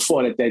said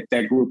before,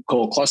 that group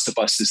called Cluster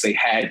Busters, they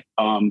had,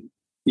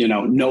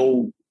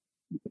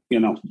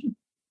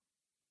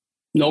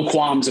 no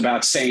qualms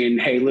about saying,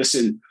 hey,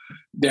 listen,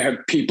 there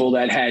are people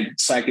that had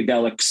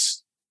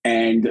psychedelics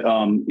and,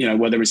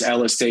 whether it's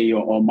LSD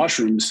or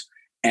mushrooms,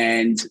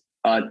 and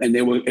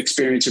they were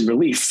experiencing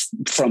relief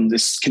from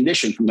this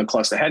condition, from the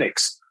cluster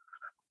headaches.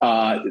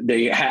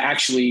 They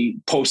actually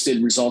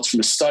posted results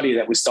from a study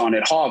that was done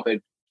at Harvard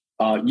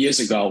years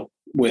ago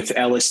with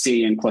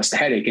LSD and cluster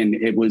headache. And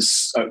it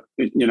was,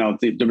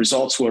 the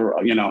results were,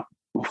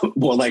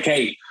 were like,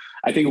 hey,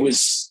 I think it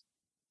was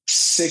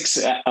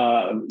 6 out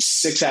of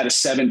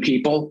 7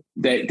 people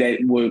that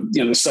were,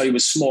 the study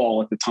was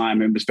small at the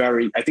time. It was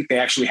I think they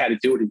actually had to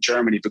do it in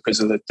Germany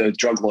because of the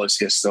drug laws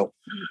here still.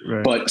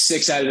 Right. But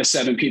 6 out of the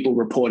 7 people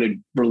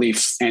reported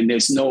relief, and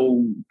there's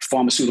no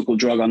pharmaceutical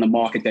drug on the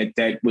market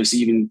that was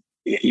even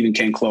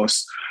came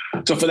close.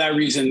 So for that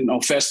reason,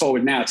 fast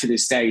forward now to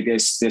this day,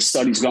 there's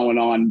studies going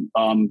on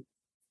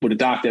with a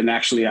doctor, and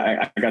actually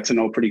I got to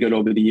know pretty good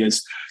over the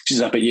years.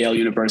 She's up at Yale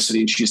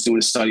University, and she's doing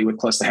a study with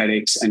cluster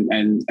headaches and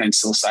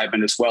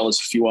psilocybin, as well as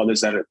a few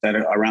others that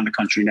are around the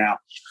country now.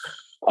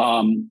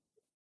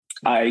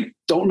 I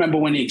don't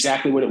remember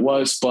exactly what it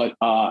was, but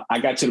I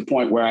got to the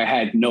point where I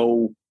had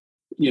no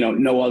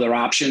other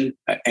option,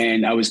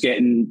 and I was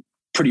getting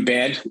pretty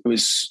bad. I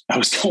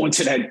was going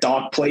to that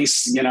dark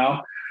place,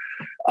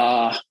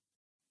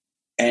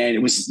 and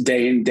it was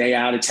day in, day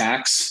out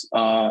attacks.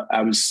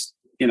 I was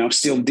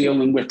still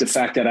dealing with the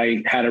fact that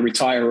I had to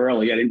retire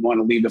early. I didn't want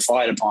to leave the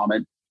fire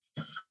department.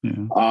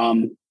 Yeah.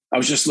 I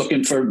was just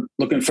looking for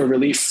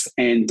relief.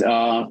 And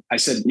I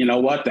said, you know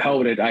what, the hell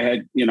with it. I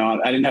had,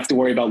 I didn't have to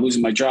worry about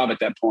losing my job at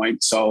that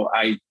point. So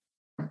I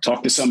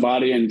talked to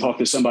somebody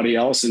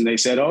else, and they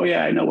said, oh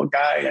yeah, I know a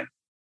guy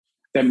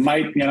that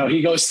might,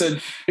 he goes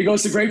to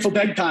Grateful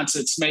Dead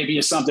concerts maybe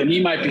or something.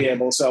 He might be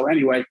able. So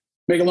anyway,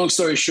 make a long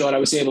story short, I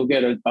was able to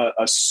get a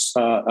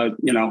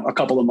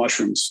couple of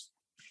mushrooms.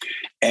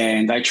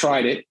 And I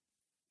tried it.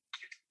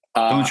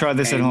 Don't try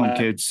this at home,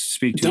 kids.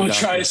 Speak to Don't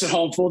try this at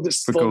home. Full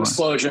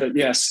disclosure.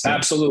 Yes, yeah.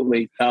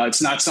 Absolutely. It's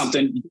not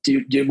something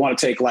you want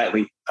to take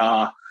lightly.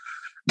 But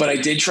I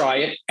did try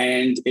it,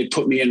 and it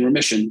put me in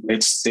remission.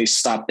 They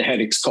stopped the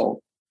headaches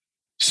cold.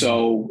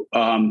 So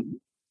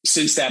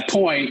since that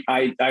point,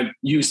 I've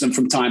used them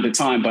from time to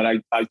time, but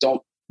I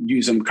don't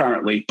use them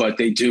currently. But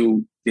they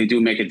do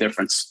make a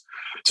difference.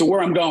 So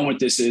where I'm going with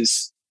this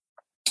is,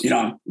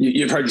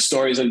 you've heard the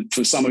stories, and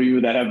for some of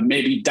you that have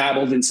maybe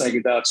dabbled in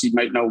psychedelics, you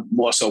might know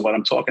more so what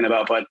I'm talking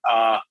about. But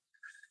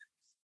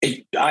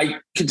I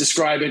could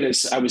describe it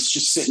as I was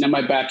just sitting in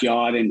my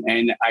backyard,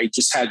 and I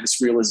just had this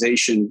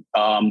realization.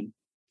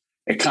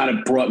 It kind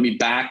of brought me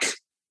back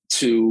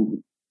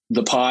to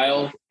the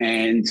pile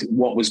and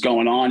what was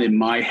going on in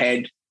my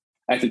head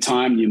at the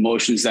time, the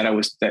emotions that I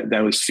was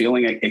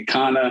feeling.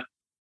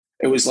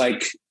 It was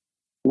like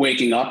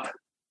waking up.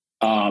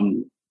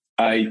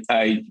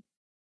 I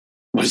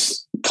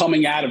was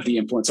coming out of the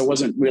influence. I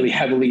wasn't really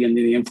heavily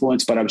into the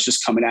influence, but I was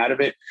just coming out of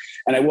it.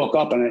 And I woke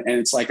up, and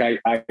it's like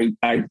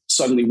I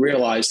suddenly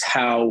realized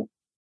how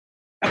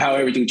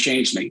everything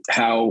changed me,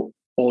 how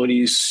all of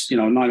these,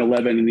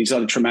 9/11 and these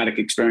other traumatic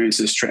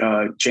experiences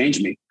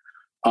changed me.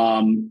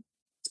 And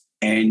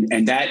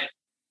that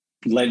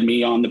led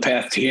me on the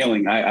path to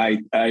healing.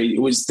 It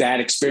was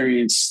that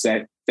experience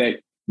that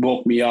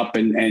woke me up,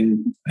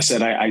 and I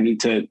said, I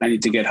need to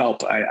get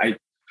help.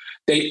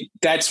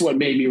 That's what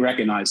made me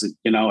recognize it,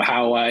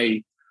 how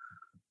I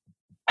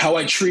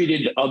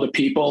treated other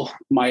people,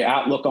 my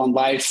outlook on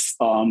life.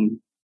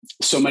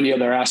 So many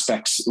other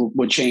aspects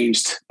were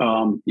changed,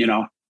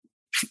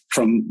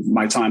 from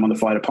my time on the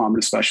fire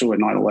department, especially at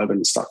 9/11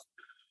 and stuff.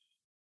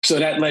 so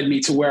that led me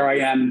to where I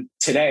am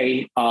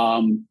today.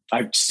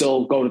 I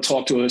still go to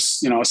talk to a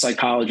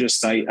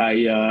psychologist.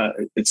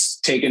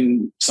 It's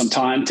taken some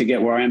time to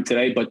get where I am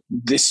today, but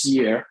this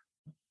year,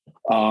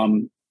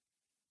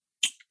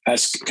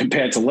 as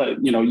compared to,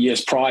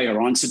 years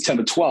prior, on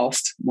September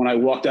 12th, when I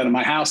walked out of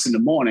my house in the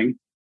morning,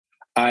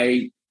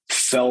 I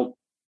felt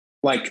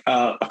like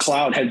a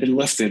cloud had been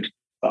lifted.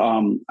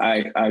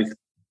 I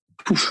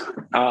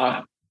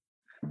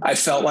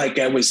felt like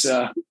I was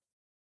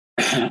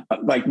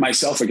like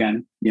myself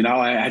again.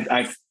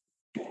 I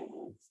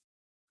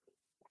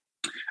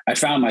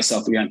found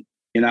myself again.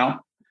 I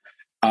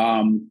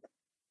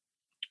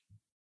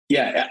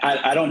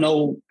don't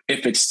know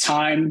if it's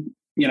time.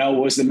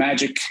 Was the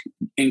magic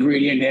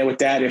ingredient there with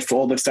that? If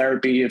all the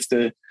therapy, if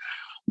the,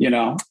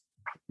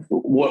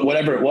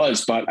 whatever it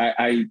was, but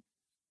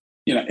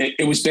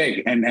it was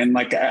big. And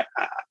like,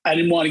 I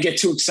didn't want to get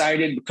too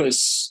excited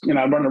because,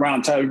 I run around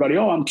and tell everybody,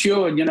 oh, I'm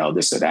cured,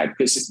 this or that.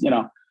 Because,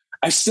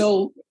 I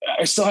still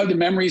have the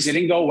memories. It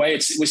didn't go away.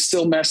 It was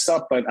still messed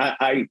up, but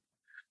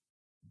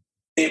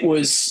it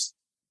was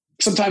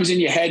sometimes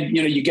in your head,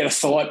 you get a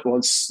thought, well,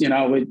 it's,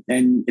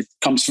 and it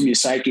comes from your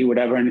psyche,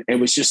 whatever. And it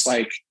was just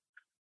like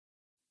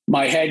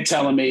my head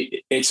telling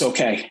me it's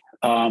okay.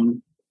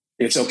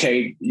 It's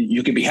okay.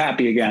 You can be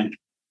happy again.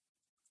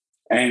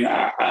 And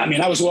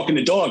I was walking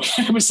the dog.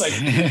 It was like,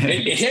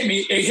 it hit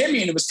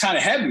me and it was kind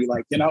of heavy.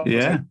 Like,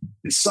 like,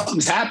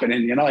 something's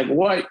happening, like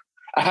what?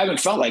 I haven't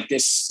felt like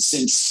this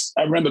since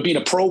I remember being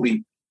a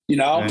probie,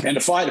 and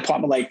the fire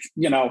department, like,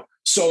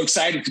 so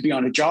excited to be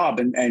on a job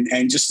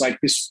and just like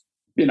this,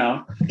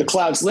 the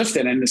clouds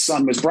lifted and the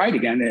sun was bright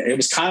again. It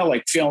was kind of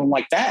like feeling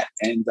like that.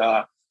 And,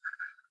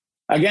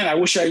 again, I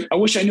wish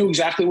I knew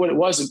exactly what it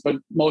was, but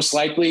most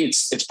likely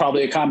it's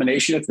probably a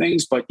combination of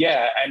things, but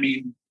yeah,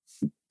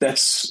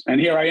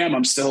 and here I am.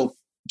 I'm still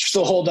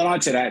holding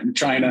on to that and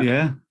trying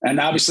to, and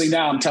obviously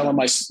now I'm telling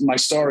my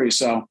story.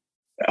 So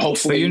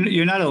hopefully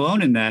you're not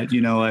alone in that.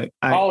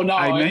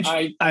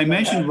 I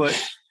mentioned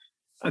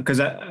because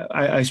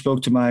I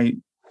spoke to my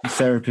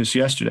therapist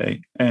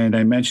yesterday and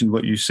I mentioned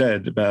what you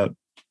said about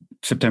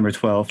September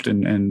 12th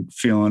and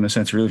feeling a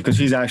sense of relief because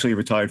he's actually a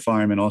retired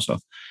fireman also.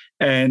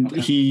 And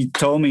he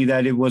told me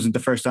that it wasn't the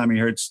first time he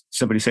heard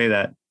somebody say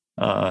that,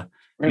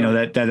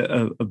 really?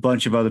 That a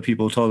bunch of other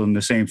people told him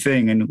the same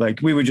thing. And like,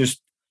 we were just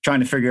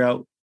trying to figure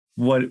out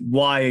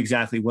why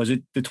exactly. Was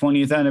it the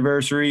 20th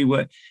anniversary?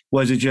 What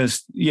was it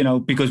just,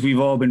 because we've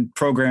all been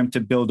programmed to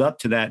build up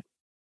to that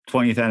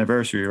 20th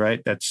anniversary,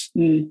 right? That's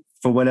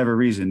for whatever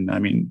reason. I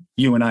mean,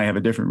 you and I have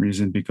a different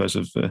reason because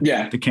of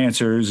the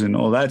cancers and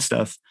all that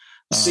stuff.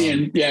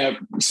 Seeing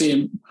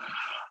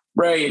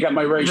Ray, you got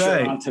my Ray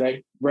shirt on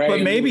today. Ray,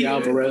 but maybe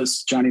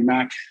Alvarez, Johnny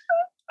Mac.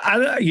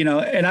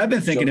 And I've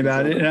been thinking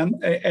about it,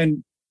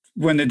 and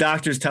when the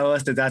doctors tell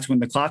us that that's when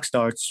the clock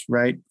starts,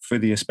 right, for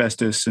the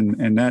asbestos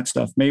and that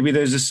stuff, maybe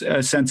there's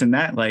a sense in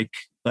that, like,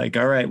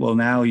 all right, well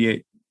now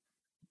maybe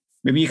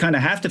you kind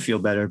of have to feel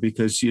better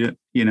because because you're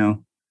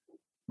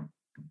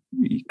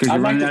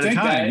running out of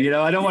time.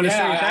 I don't want to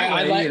say it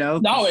that way. No,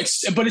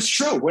 but it's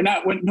true. We're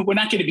not going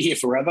to be here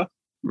forever,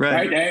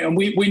 right? And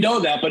we know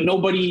that, but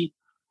nobody.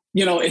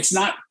 It's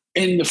not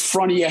in the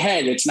front of your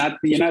head. It's not,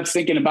 you're not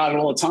thinking about it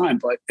all the time,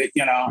 but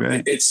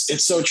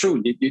it's so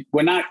true.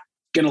 We're not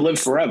going to live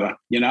forever,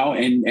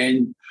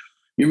 and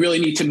you really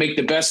need to make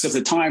the best of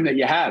the time that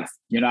you have,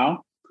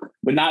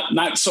 but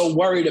not so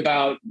worried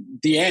about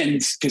the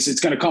end because it's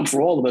going to come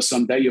for all of us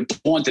someday. You're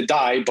born to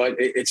die, but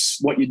it's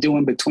what you do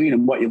in between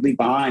and what you leave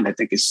behind. I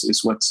think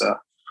is what's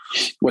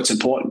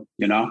important,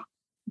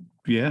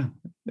 Yeah.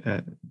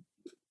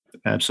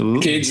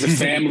 Absolutely. Kids, the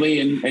family,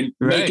 and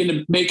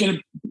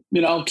making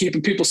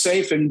keeping people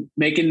safe and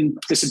making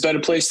this a better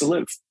place to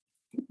live.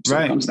 So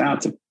it comes down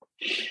to.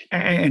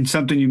 And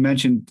something you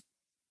mentioned,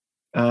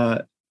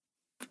 how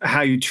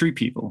you treat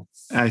people.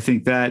 I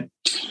think that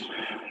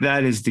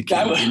is the key.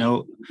 That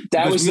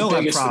was we all the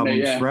have biggest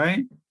problems, for me,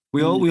 right?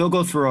 We all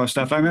go through our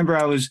stuff. I remember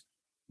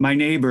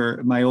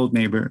my old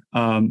neighbor.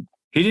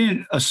 He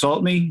didn't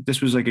assault me. This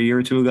was like a year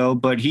or two ago,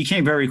 but he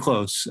came very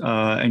close,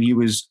 and he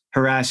was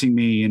harassing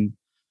me and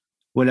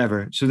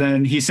whatever. So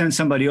then he sent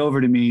somebody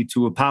over to me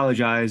to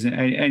apologize.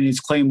 And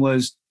his claim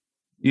was,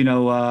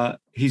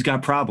 he's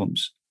got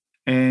problems.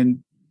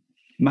 And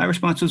my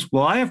response was,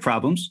 well, I have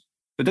problems,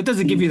 but that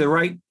doesn't give you the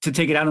right to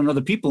take it out on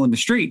other people in the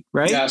street.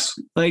 Right. Yes.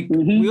 Like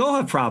we all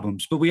have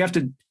problems, but you have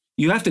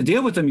to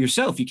deal with them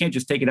yourself. You can't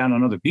just take it out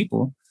on other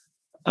people.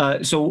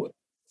 So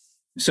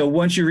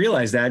once you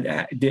realize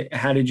that,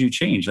 how did you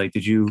change? Like,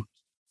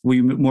 were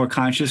you more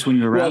conscious when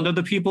you were around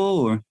other people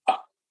or?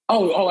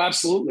 Oh,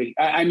 absolutely.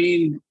 I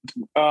mean,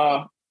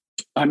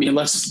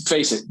 let's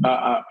face it.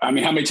 How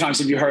many times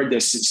have you heard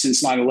this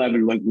since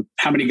 9/11? Like,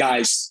 how many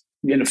guys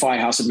in the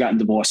firehouse have gotten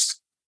divorced?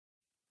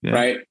 Yeah.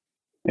 Right?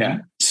 Yeah.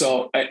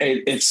 So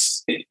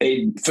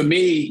for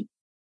me,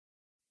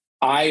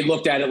 I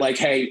looked at it like,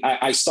 hey,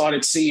 I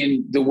started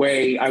seeing the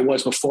way I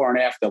was before and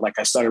after. Like,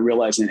 I started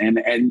realizing,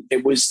 and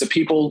it was the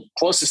people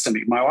closest to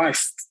me, my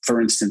wife, for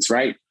instance,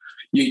 right?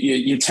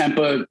 You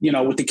temper,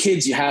 with the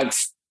kids, you have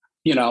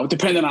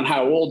depending on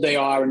how old they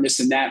are and this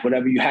and that,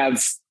 whatever you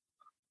have,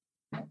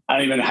 I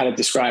don't even know how to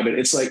describe it.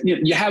 It's like,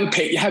 you have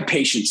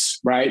patience,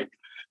 right?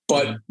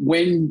 But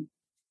when,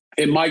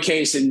 in my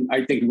case, and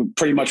I think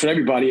pretty much with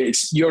everybody,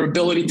 it's your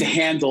ability to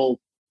handle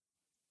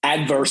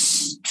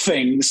adverse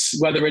things,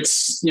 whether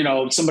it's,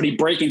 somebody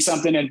breaking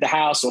something at the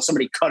house or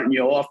somebody cutting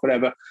you off,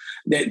 whatever,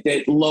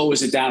 that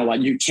lowers it down a lot.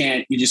 You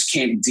just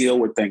can't deal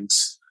with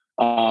things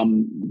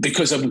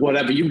because of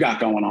whatever you got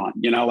going on,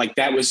 like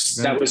that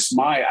was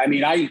my,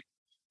 I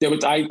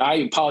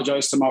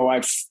apologized to my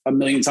wife a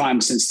million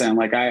times since then.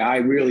 Like I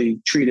really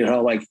treated her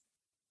like,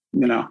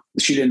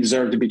 she didn't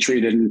deserve to be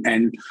treated,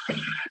 and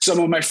some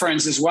of my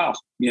friends as well.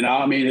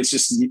 It's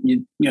just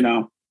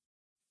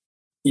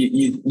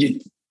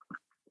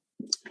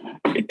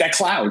that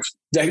cloud,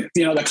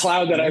 the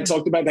cloud that I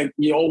talked about, that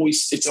it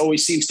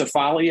always seems to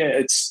follow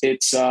you.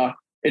 It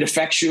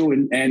affects you,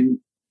 and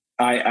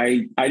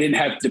I didn't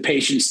have the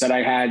patience that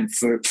I had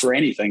for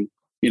anything.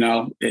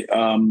 I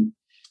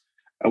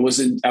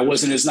wasn't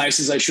as nice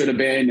as I should have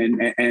been,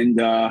 and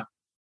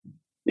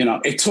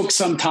it took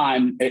some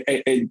time.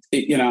 It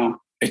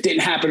didn't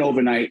happen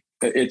overnight.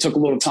 It took a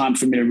little time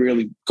for me to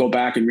really go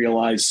back and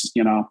realize,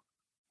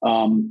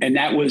 and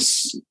that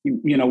was,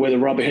 where the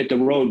rubber hit the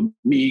road,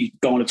 me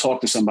going to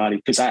talk to somebody.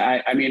 Because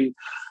I mean,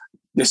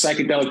 the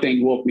psychedelic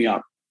thing woke me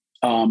up.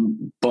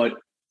 And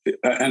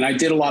I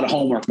did a lot of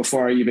homework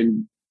before I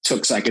even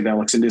took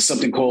psychedelics. And there's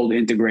something called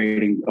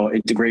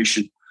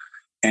integration.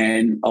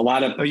 And a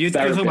lot of you're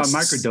talking about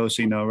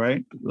microdosing though,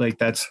 right? Like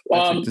that's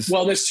like this...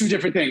 Well, there's two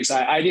different things.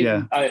 I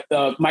didn't. Yeah.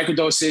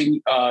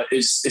 Microdosing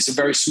is a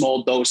very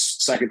small dose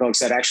psychedelics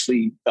that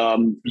actually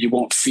you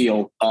won't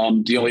feel.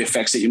 The only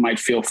effects that you might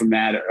feel from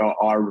that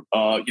are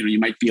you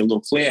might be a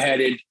little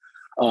clear-headed,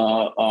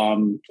 a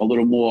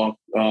little more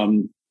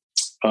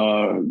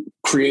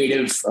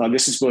creative.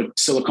 This is what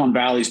Silicon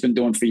Valley's been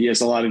doing for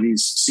years. A lot of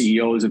these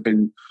CEOs have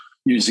been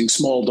using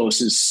small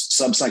doses,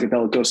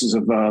 sub-psychedelic doses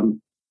of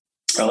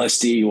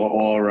LSD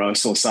or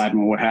psilocybin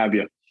or what have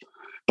you.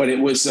 But it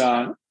was,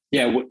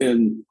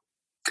 and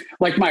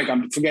like Mike,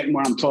 I'm forgetting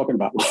what I'm talking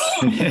about.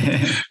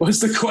 What's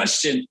the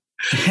question?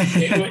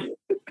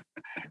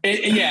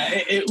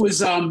 It was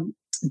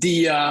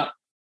the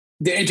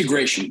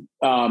integration.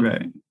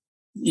 Right.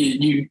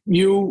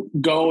 You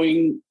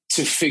going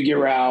to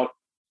figure out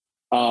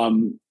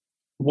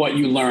what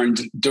you learned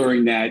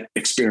during that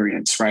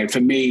experience, right? For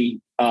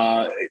me,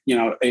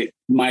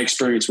 my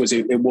experience was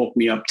it woke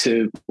me up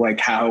to like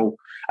how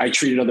I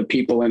treated other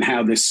people and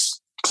how this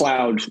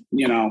cloud,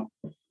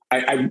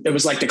 it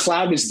was like the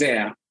cloud was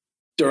there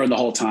during the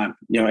whole time,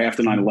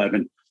 after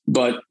 9/11.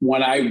 But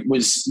when I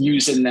was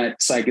using that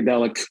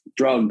psychedelic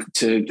drug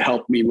to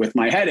help me with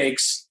my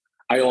headaches,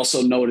 I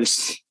also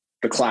noticed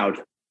the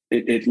cloud.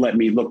 It let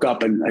me look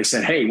up, and I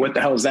said, "Hey, what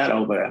the hell is that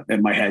over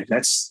in my head?"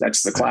 That's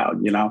the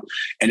cloud,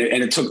 And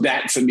it took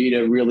that for me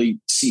to really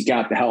seek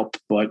out the help.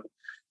 But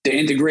the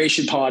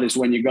integration part is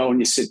when you go and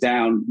you sit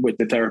down with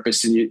the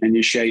therapist and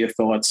you share your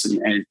thoughts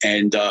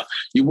and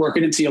you work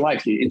it into your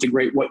life. You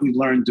integrate what you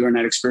learned during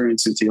that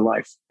experience into your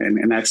life.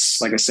 And that's,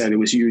 like I said, it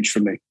was huge for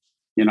me.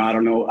 I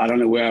don't know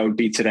where I would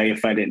be today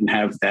if I didn't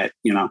have that,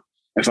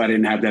 if I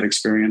didn't have that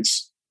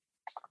experience.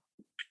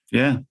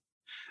 Yeah.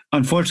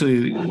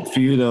 Unfortunately for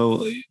you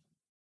though,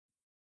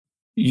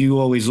 you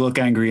always look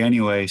angry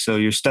anyway, so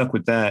you're stuck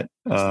with that.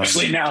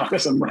 Especially now,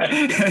 because I'm right.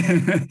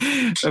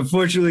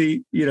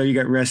 Unfortunately, you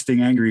got resting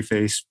angry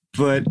face.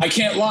 But I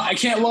can't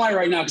lie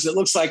right now because it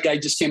looks like I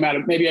just came out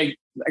of maybe I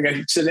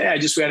said, hey, I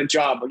just had a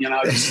job.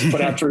 I just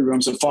put out 3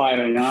 rooms of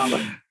fire.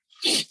 But,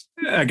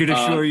 I could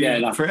assure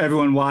you, for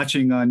everyone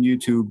watching on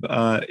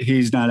YouTube,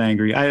 he's not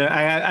angry.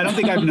 I don't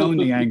think I've known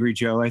the angry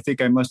Joe. I think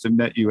I must have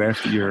met you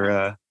after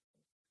your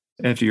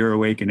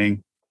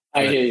awakening.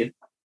 I hear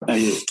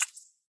you.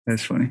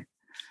 That's funny.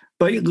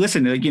 But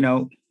listen,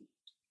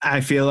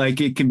 I feel like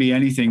it can be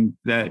anything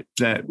that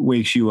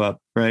wakes you up,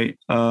 right?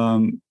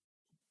 I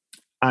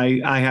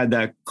had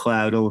that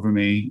cloud over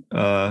me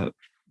for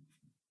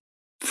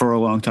a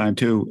long time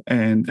too,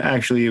 and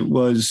actually, it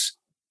was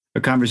a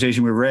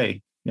conversation with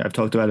Ray. Yeah, I've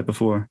talked about it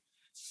before.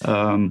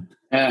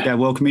 That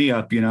woke me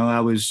up.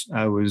 I was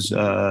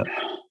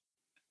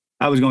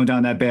going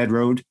down that bad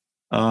road.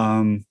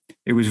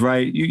 It was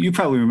right. You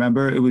probably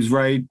remember. It was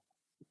right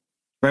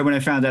when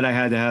I found out I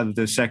had to have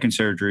the second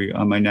surgery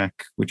on my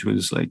neck, which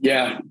was like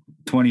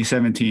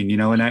 2017,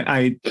 and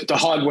I the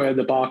hardware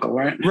debacle,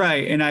 right?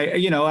 Right. And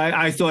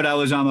I thought I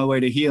was on my way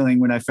to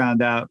healing when I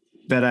found out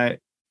that I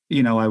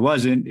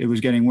wasn't. It was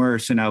getting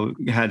worse and I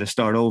had to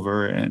start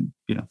over, and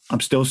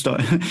I'm still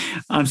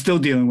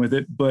dealing with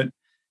it, but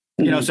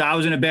so I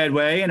was in a bad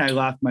way and I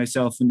locked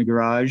myself in the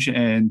garage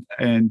and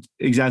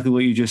exactly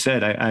what you just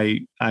said.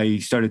 I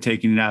started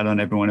taking it out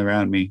on everyone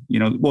around me,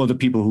 the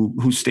people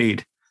who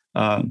stayed.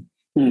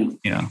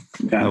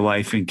 My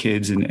wife and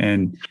kids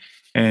and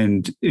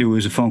it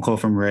was a phone call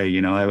from Ray.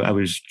 I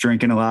was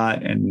drinking a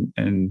lot and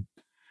I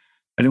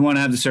didn't want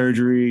to have the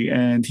surgery,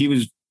 and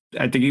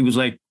I think it was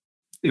like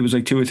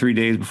 2 or 3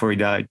 days before he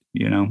died,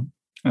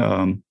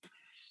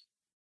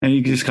 And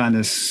he just kind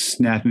of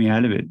snapped me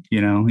out of it.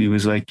 He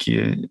was like,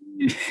 yeah,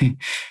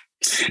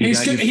 you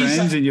got your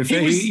friends and your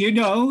family.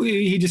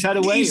 He just had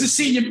a way. He's a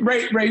senior.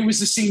 Ray was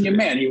the senior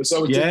man. He was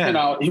always,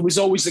 he was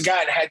always the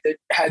guy that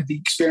had the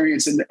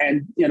experience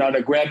and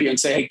to grab you and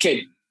say, "Hey,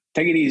 kid,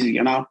 take it easy."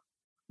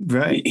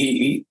 Right.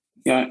 He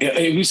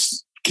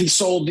was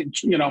consoled.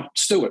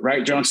 Stewart,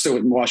 right? John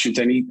Stewart in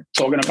Washington. He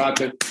talking about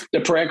the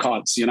prayer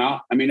cards.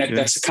 I mean,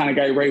 that's the kind of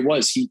guy Ray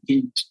was. He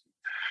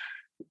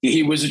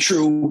was a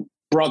true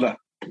brother.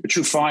 A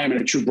true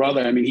fireman, a true brother.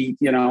 I mean, he,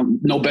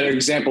 no better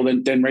example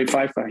than Ray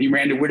Pfeiffer. He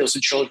ran to widows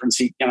and children.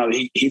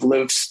 He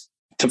lives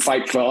to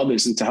fight for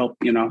others and to help,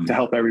 to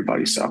help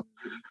everybody. So,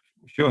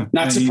 sure,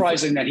 not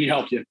surprising that he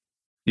helped you.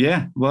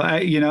 Yeah, well,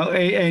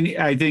 and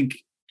I think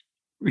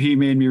he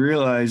made me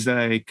realize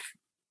that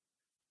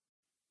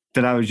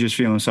I was just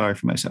feeling sorry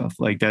for myself,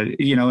 like that.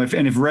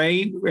 If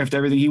Ray, after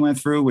everything he went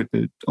through with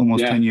the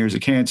almost 10 years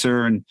of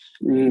cancer and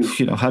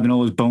having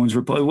all his bones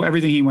replaced,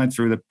 everything he went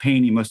through, the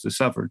pain he must have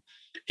suffered.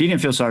 He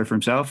didn't feel sorry for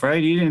himself,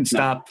 right? He didn't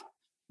stop,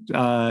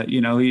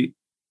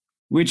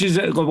 which is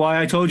why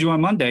I told you on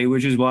Monday,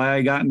 which is why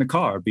I got in the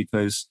car,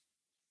 because,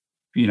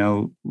 he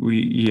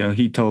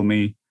told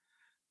me,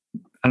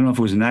 I don't know if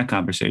it was in that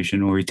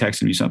conversation or he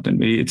texted me something,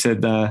 but it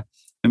said, no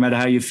matter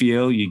how you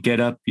feel, you get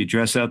up, you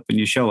dress up and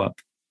you show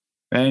up.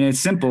 And it's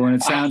simple and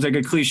it sounds like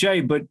a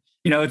cliche, but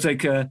it's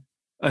like a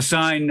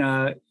sign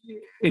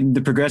in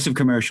the Progressive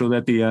commercial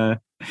that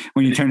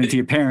when you turn into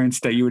your parents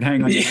that you would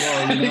hang on your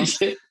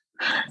wall,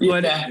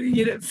 But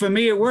for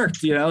me, it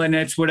worked, and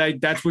that's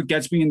what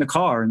gets me in the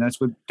car. And that's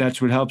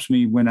what helps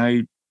me when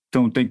I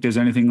don't think there's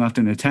anything left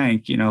in the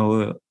tank.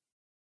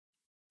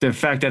 The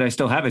fact that I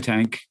still have a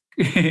tank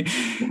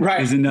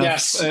is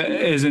enough,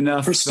 is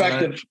enough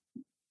perspective.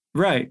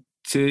 Right.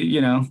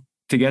 To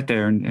get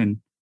there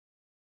and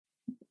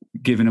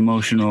give an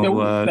emotional,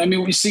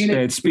 we've seen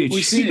it. Speech.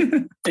 We've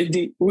seen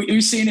it.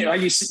 We've seen it.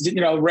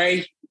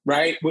 Ray,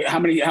 right? How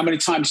many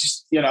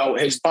times,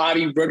 his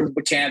body riddled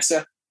with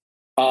cancer.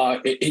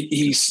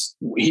 He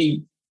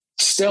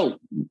still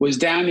was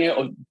down there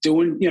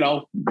doing,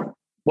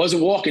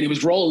 wasn't walking. He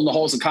was rolling the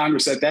halls of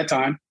Congress at that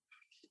time,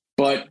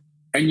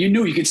 and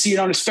you could see it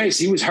on his face.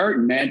 He was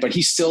hurting, man, but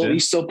he still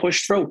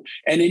pushed through.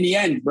 And in the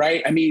end,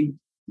 right? I mean,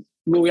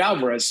 Louis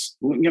Alvarez,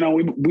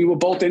 we were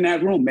both in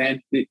that room,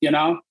 man.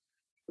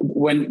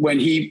 When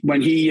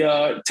he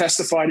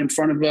testified in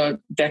front of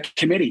that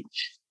committee,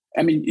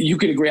 I mean, you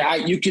could agree.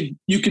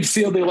 You could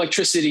feel the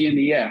electricity in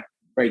the air.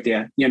 Right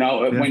there,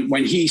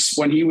 when he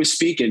was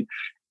speaking,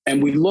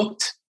 and we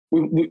looked,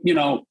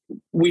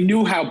 we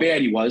knew how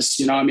bad he was.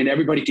 I mean,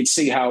 everybody could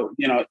see how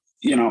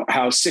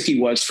how sick he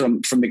was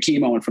from the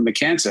chemo and from the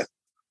cancer,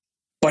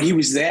 but he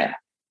was there.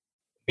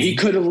 He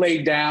could have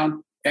laid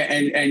down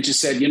and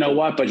just said,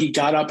 what? But he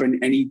got up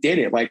and he did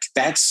it. Like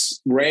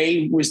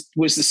Ray was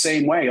the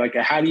same way. Like,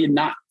 how do you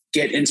not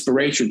get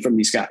inspiration from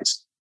these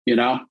guys?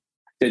 That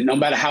no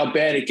matter how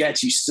bad it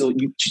gets, you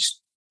just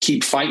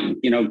keep fighting,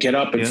 get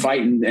up and fight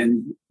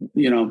and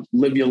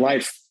live your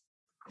life.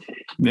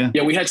 Yeah.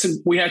 We had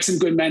some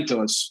good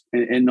mentors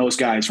in those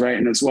guys. Right.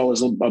 And as well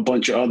as a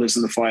bunch of others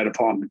in the fire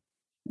department.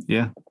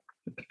 Yeah,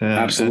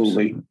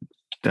 absolutely.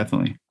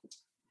 Definitely.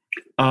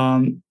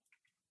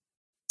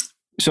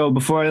 So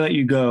before I let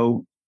you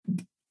go,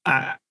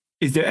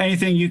 is there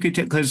anything you could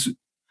take? Cause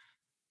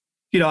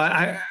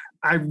I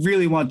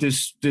really want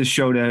this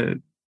show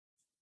to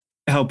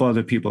help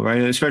other people,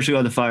 right? Especially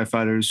other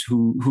firefighters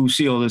who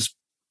see all this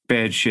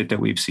bad shit that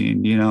we've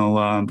seen,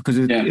 because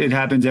it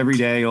happens every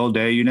day, all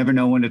day. You never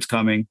know when it's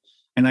coming.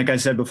 And like I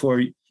said before,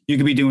 you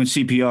could be doing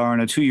CPR on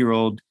a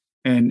 2-year-old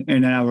and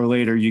an hour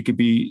later you could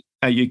be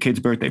at your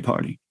kid's birthday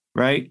party,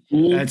 right?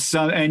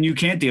 Mm-hmm. And you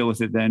can't deal with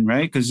it then,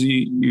 right? Because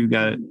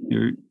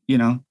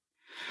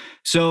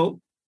so,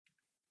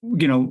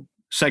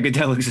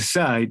 psychedelics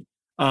aside,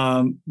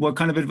 what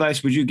kind of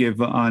advice would you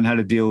give on how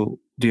to deal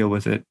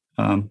with it,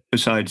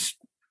 besides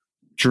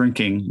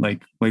drinking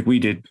like we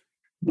did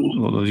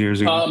all those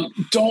years ago?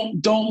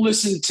 Don't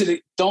listen to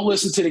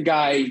the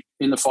guy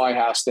in the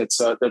firehouse that's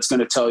going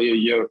to tell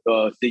you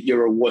that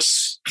you're a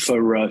wuss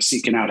for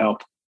seeking out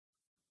help.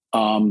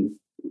 I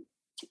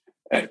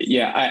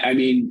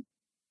mean,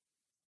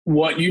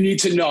 what you need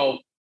to know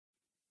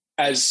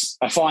as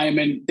a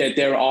fireman, that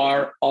there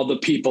are other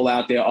people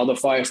out there, other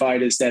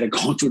firefighters that are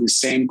going through the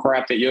same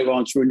crap that you're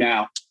going through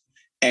now,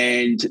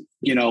 and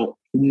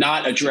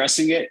not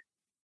addressing it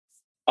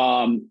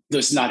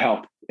does not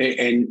help.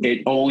 And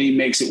it only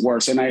makes it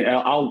worse. And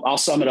I'll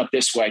sum it up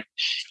this way.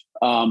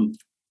 The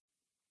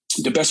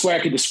best way I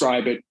could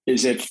describe it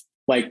is if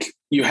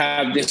you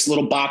have this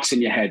little box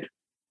in your head,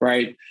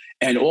 right?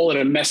 And all of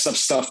the messed up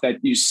stuff that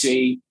you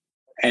see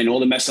and all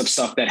the messed up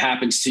stuff that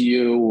happens to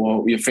you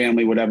or your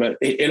family, whatever,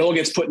 it all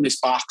gets put in this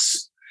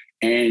box,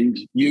 and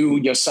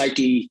your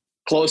psyche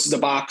closes the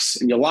box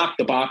and you lock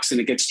the box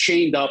and it gets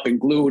chained up and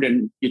glued,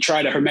 and you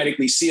try to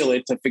hermetically seal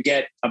it to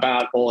forget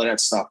about all of that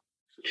stuff.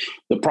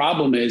 The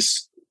problem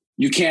is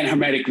you can't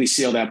hermetically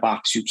seal that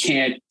box. You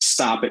can't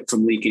stop it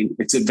from leaking.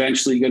 It's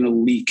eventually going to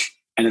leak,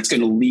 and it's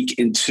going to leak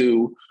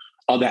into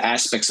other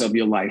aspects of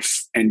your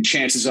life. And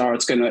chances are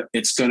it's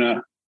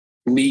gonna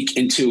leak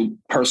into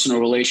personal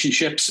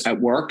relationships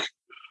at work,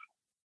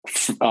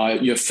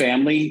 your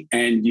family,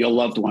 and your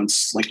loved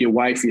ones, like your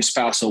wife, your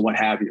spouse, or what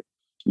have you.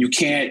 You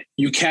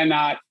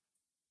cannot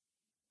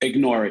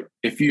ignore it.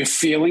 If you're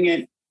feeling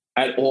it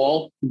at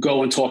all,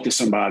 go and talk to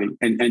somebody,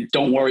 and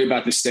don't worry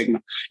about the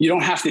stigma. You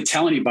don't have to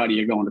tell anybody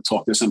you're going to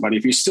talk to somebody.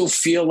 If you still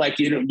feel like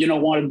you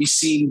don't want to be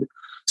seen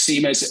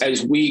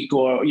as weak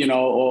or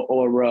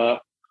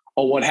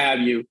what have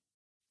you,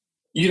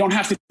 you don't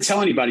have to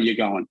tell anybody you're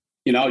going.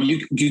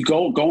 You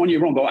go on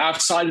your own, go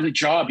outside of the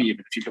job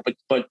even if you could,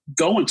 but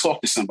go and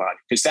talk to somebody,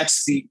 because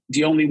that's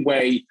the only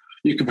way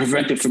you can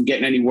prevent it from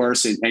getting any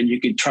worse, and you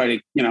can try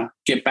to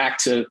get back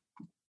to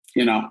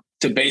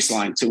to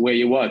baseline, to where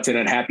you were, to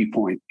that happy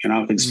point.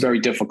 It's very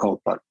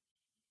difficult, but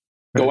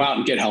go out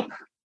and get help.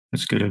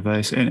 That's good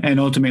advice. And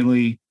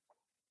ultimately,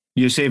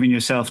 you're saving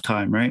yourself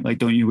time, right? Like,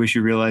 don't you wish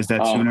you realized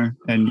that sooner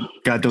and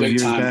got those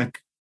years back?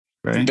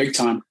 Right. Big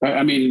time.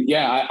 I mean,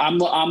 yeah, I'm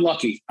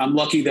lucky. I'm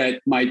lucky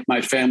that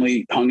my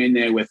family hung in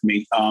there with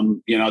me.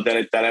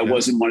 That I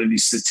wasn't one of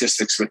these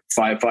statistics with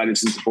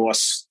firefighters and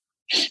divorce.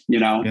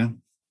 Yeah.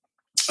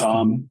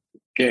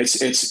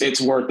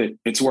 It's worth it.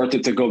 It's worth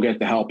it to go get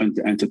the help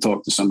and to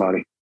talk to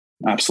somebody.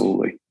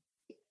 Absolutely.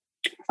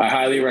 I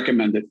highly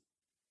recommend it.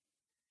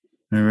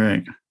 All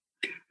right.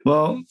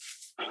 Well,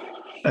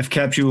 I've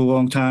kept you a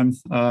long time.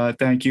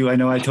 Thank you. I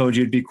know I told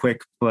you it'd be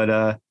quick, but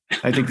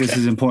I think this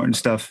is important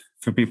stuff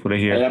for people to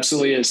hear. It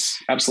absolutely is.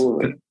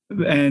 Absolutely.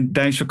 And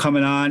thanks for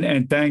coming on,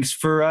 and thanks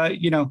for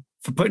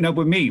for putting up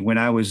with me when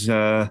I was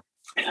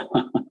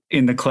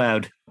in the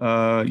cloud.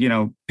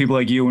 People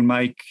like you and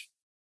Mike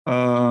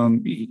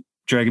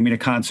dragging me to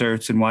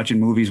concerts and watching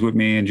movies with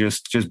me, and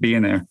just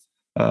being there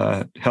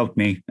helped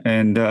me,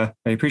 and I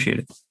appreciate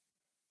it.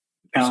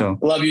 So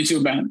love you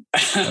too, man.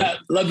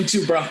 Love you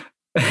too, bro.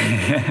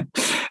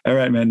 All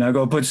right, man. Now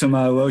go put some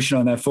lotion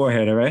on that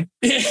forehead. All right.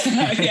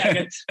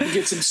 Yeah.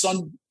 Get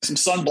some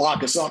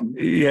sunblock or something.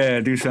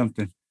 Yeah, do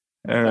something.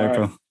 All right,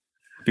 bro.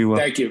 Be well.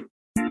 Thank you.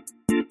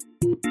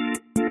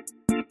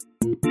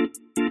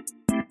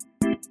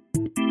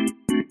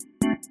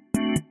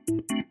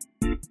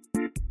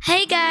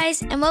 Hey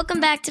guys, and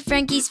welcome back to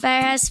Frankie's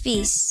Firehouse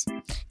Feast.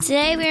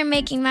 Today we are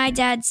making my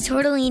dad's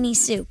tortellini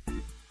soup.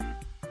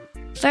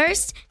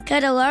 First,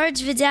 cut a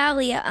large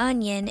Vidalia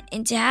onion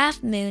into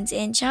half moons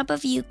and chop a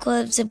few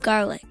cloves of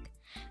garlic.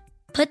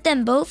 Put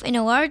them both in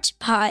a large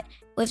pot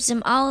with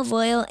some olive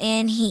oil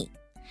and heat.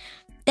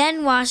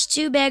 Then wash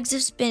 2 bags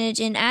of spinach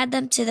and add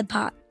them to the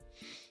pot.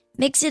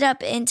 Mix it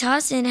up and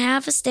toss in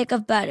half a stick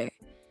of butter.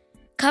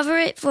 Cover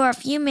it for a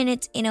few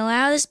minutes and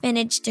allow the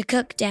spinach to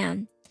cook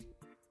down.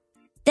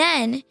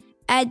 Then,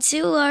 add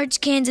 2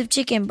 large cans of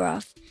chicken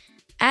broth.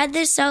 Add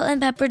the salt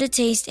and pepper to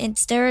taste and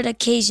stir it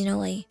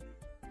occasionally.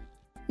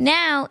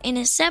 Now, in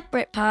a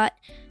separate pot,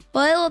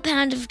 boil a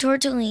pound of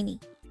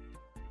tortellini.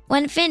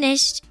 When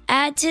finished,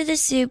 add to the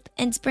soup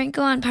and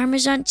sprinkle on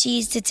Parmesan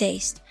cheese to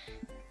taste.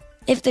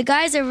 If the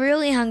guys are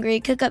really hungry,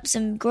 cook up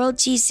some grilled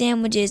cheese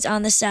sandwiches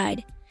on the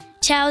side.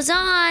 Chow's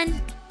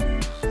on!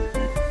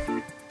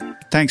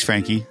 Thanks,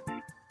 Frankie.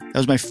 That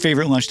was my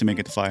favorite lunch to make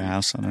at the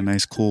firehouse on a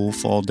nice, cool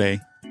fall day.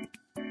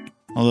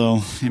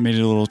 Although it made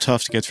it a little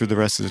tough to get through the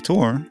rest of the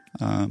tour,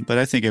 but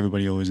I think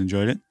everybody always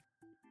enjoyed it.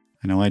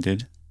 I know I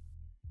did.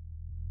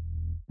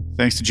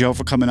 Thanks to Joe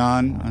for coming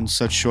on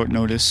such short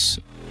notice.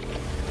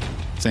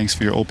 Thanks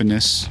for your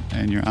openness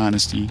and your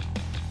honesty.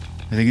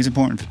 I think it's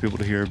important for people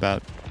to hear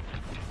about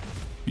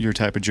your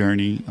type of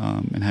journey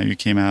and how you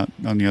came out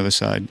on the other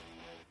side.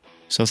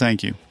 So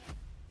thank you.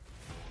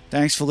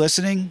 Thanks for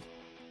listening.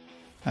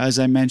 As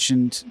I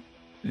mentioned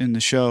in the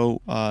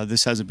show,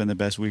 this hasn't been the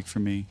best week for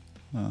me.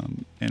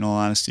 In all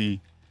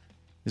honesty,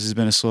 this has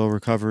been a slow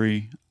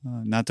recovery.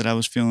 Not that I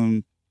was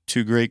feeling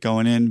too great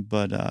going in,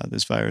 but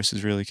this virus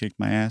has really kicked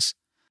my ass.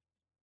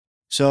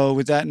 So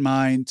with that in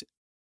mind,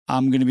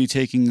 I'm going to be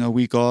taking a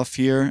week off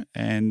here,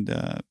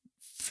 and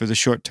for the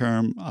short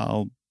term,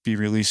 I'll be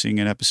releasing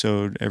an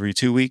episode every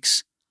 2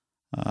 weeks.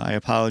 I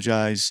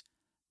apologize,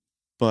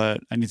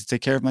 but I need to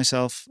take care of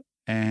myself,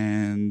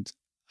 and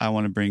I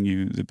want to bring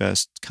you the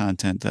best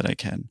content that I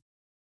can.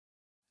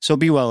 So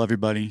be well,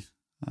 everybody.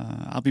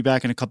 I'll be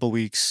back in a couple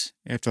weeks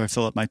after I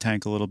fill up my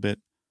tank a little bit.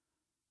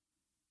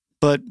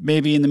 But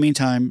maybe in the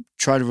meantime,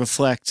 try to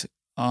reflect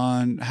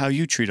on how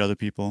you treat other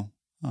people.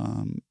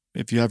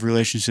 If you have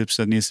relationships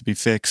that needs to be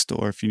fixed,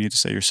 or if you need to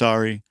say you're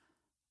sorry,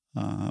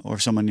 or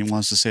if someone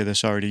wants to say they're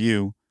sorry to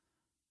you,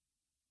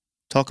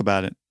 talk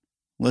about it.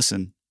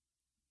 Listen.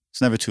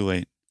 It's never too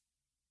late.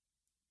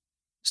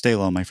 Stay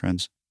low, my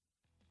friends.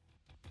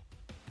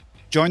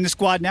 Join the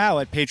squad now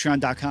at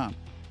patreon.com.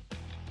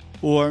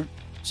 Or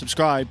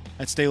subscribe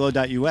at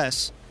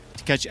staylow.us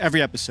to catch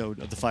every episode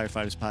of the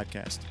Firefighters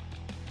Podcast.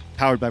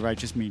 Powered by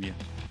Righteous Media.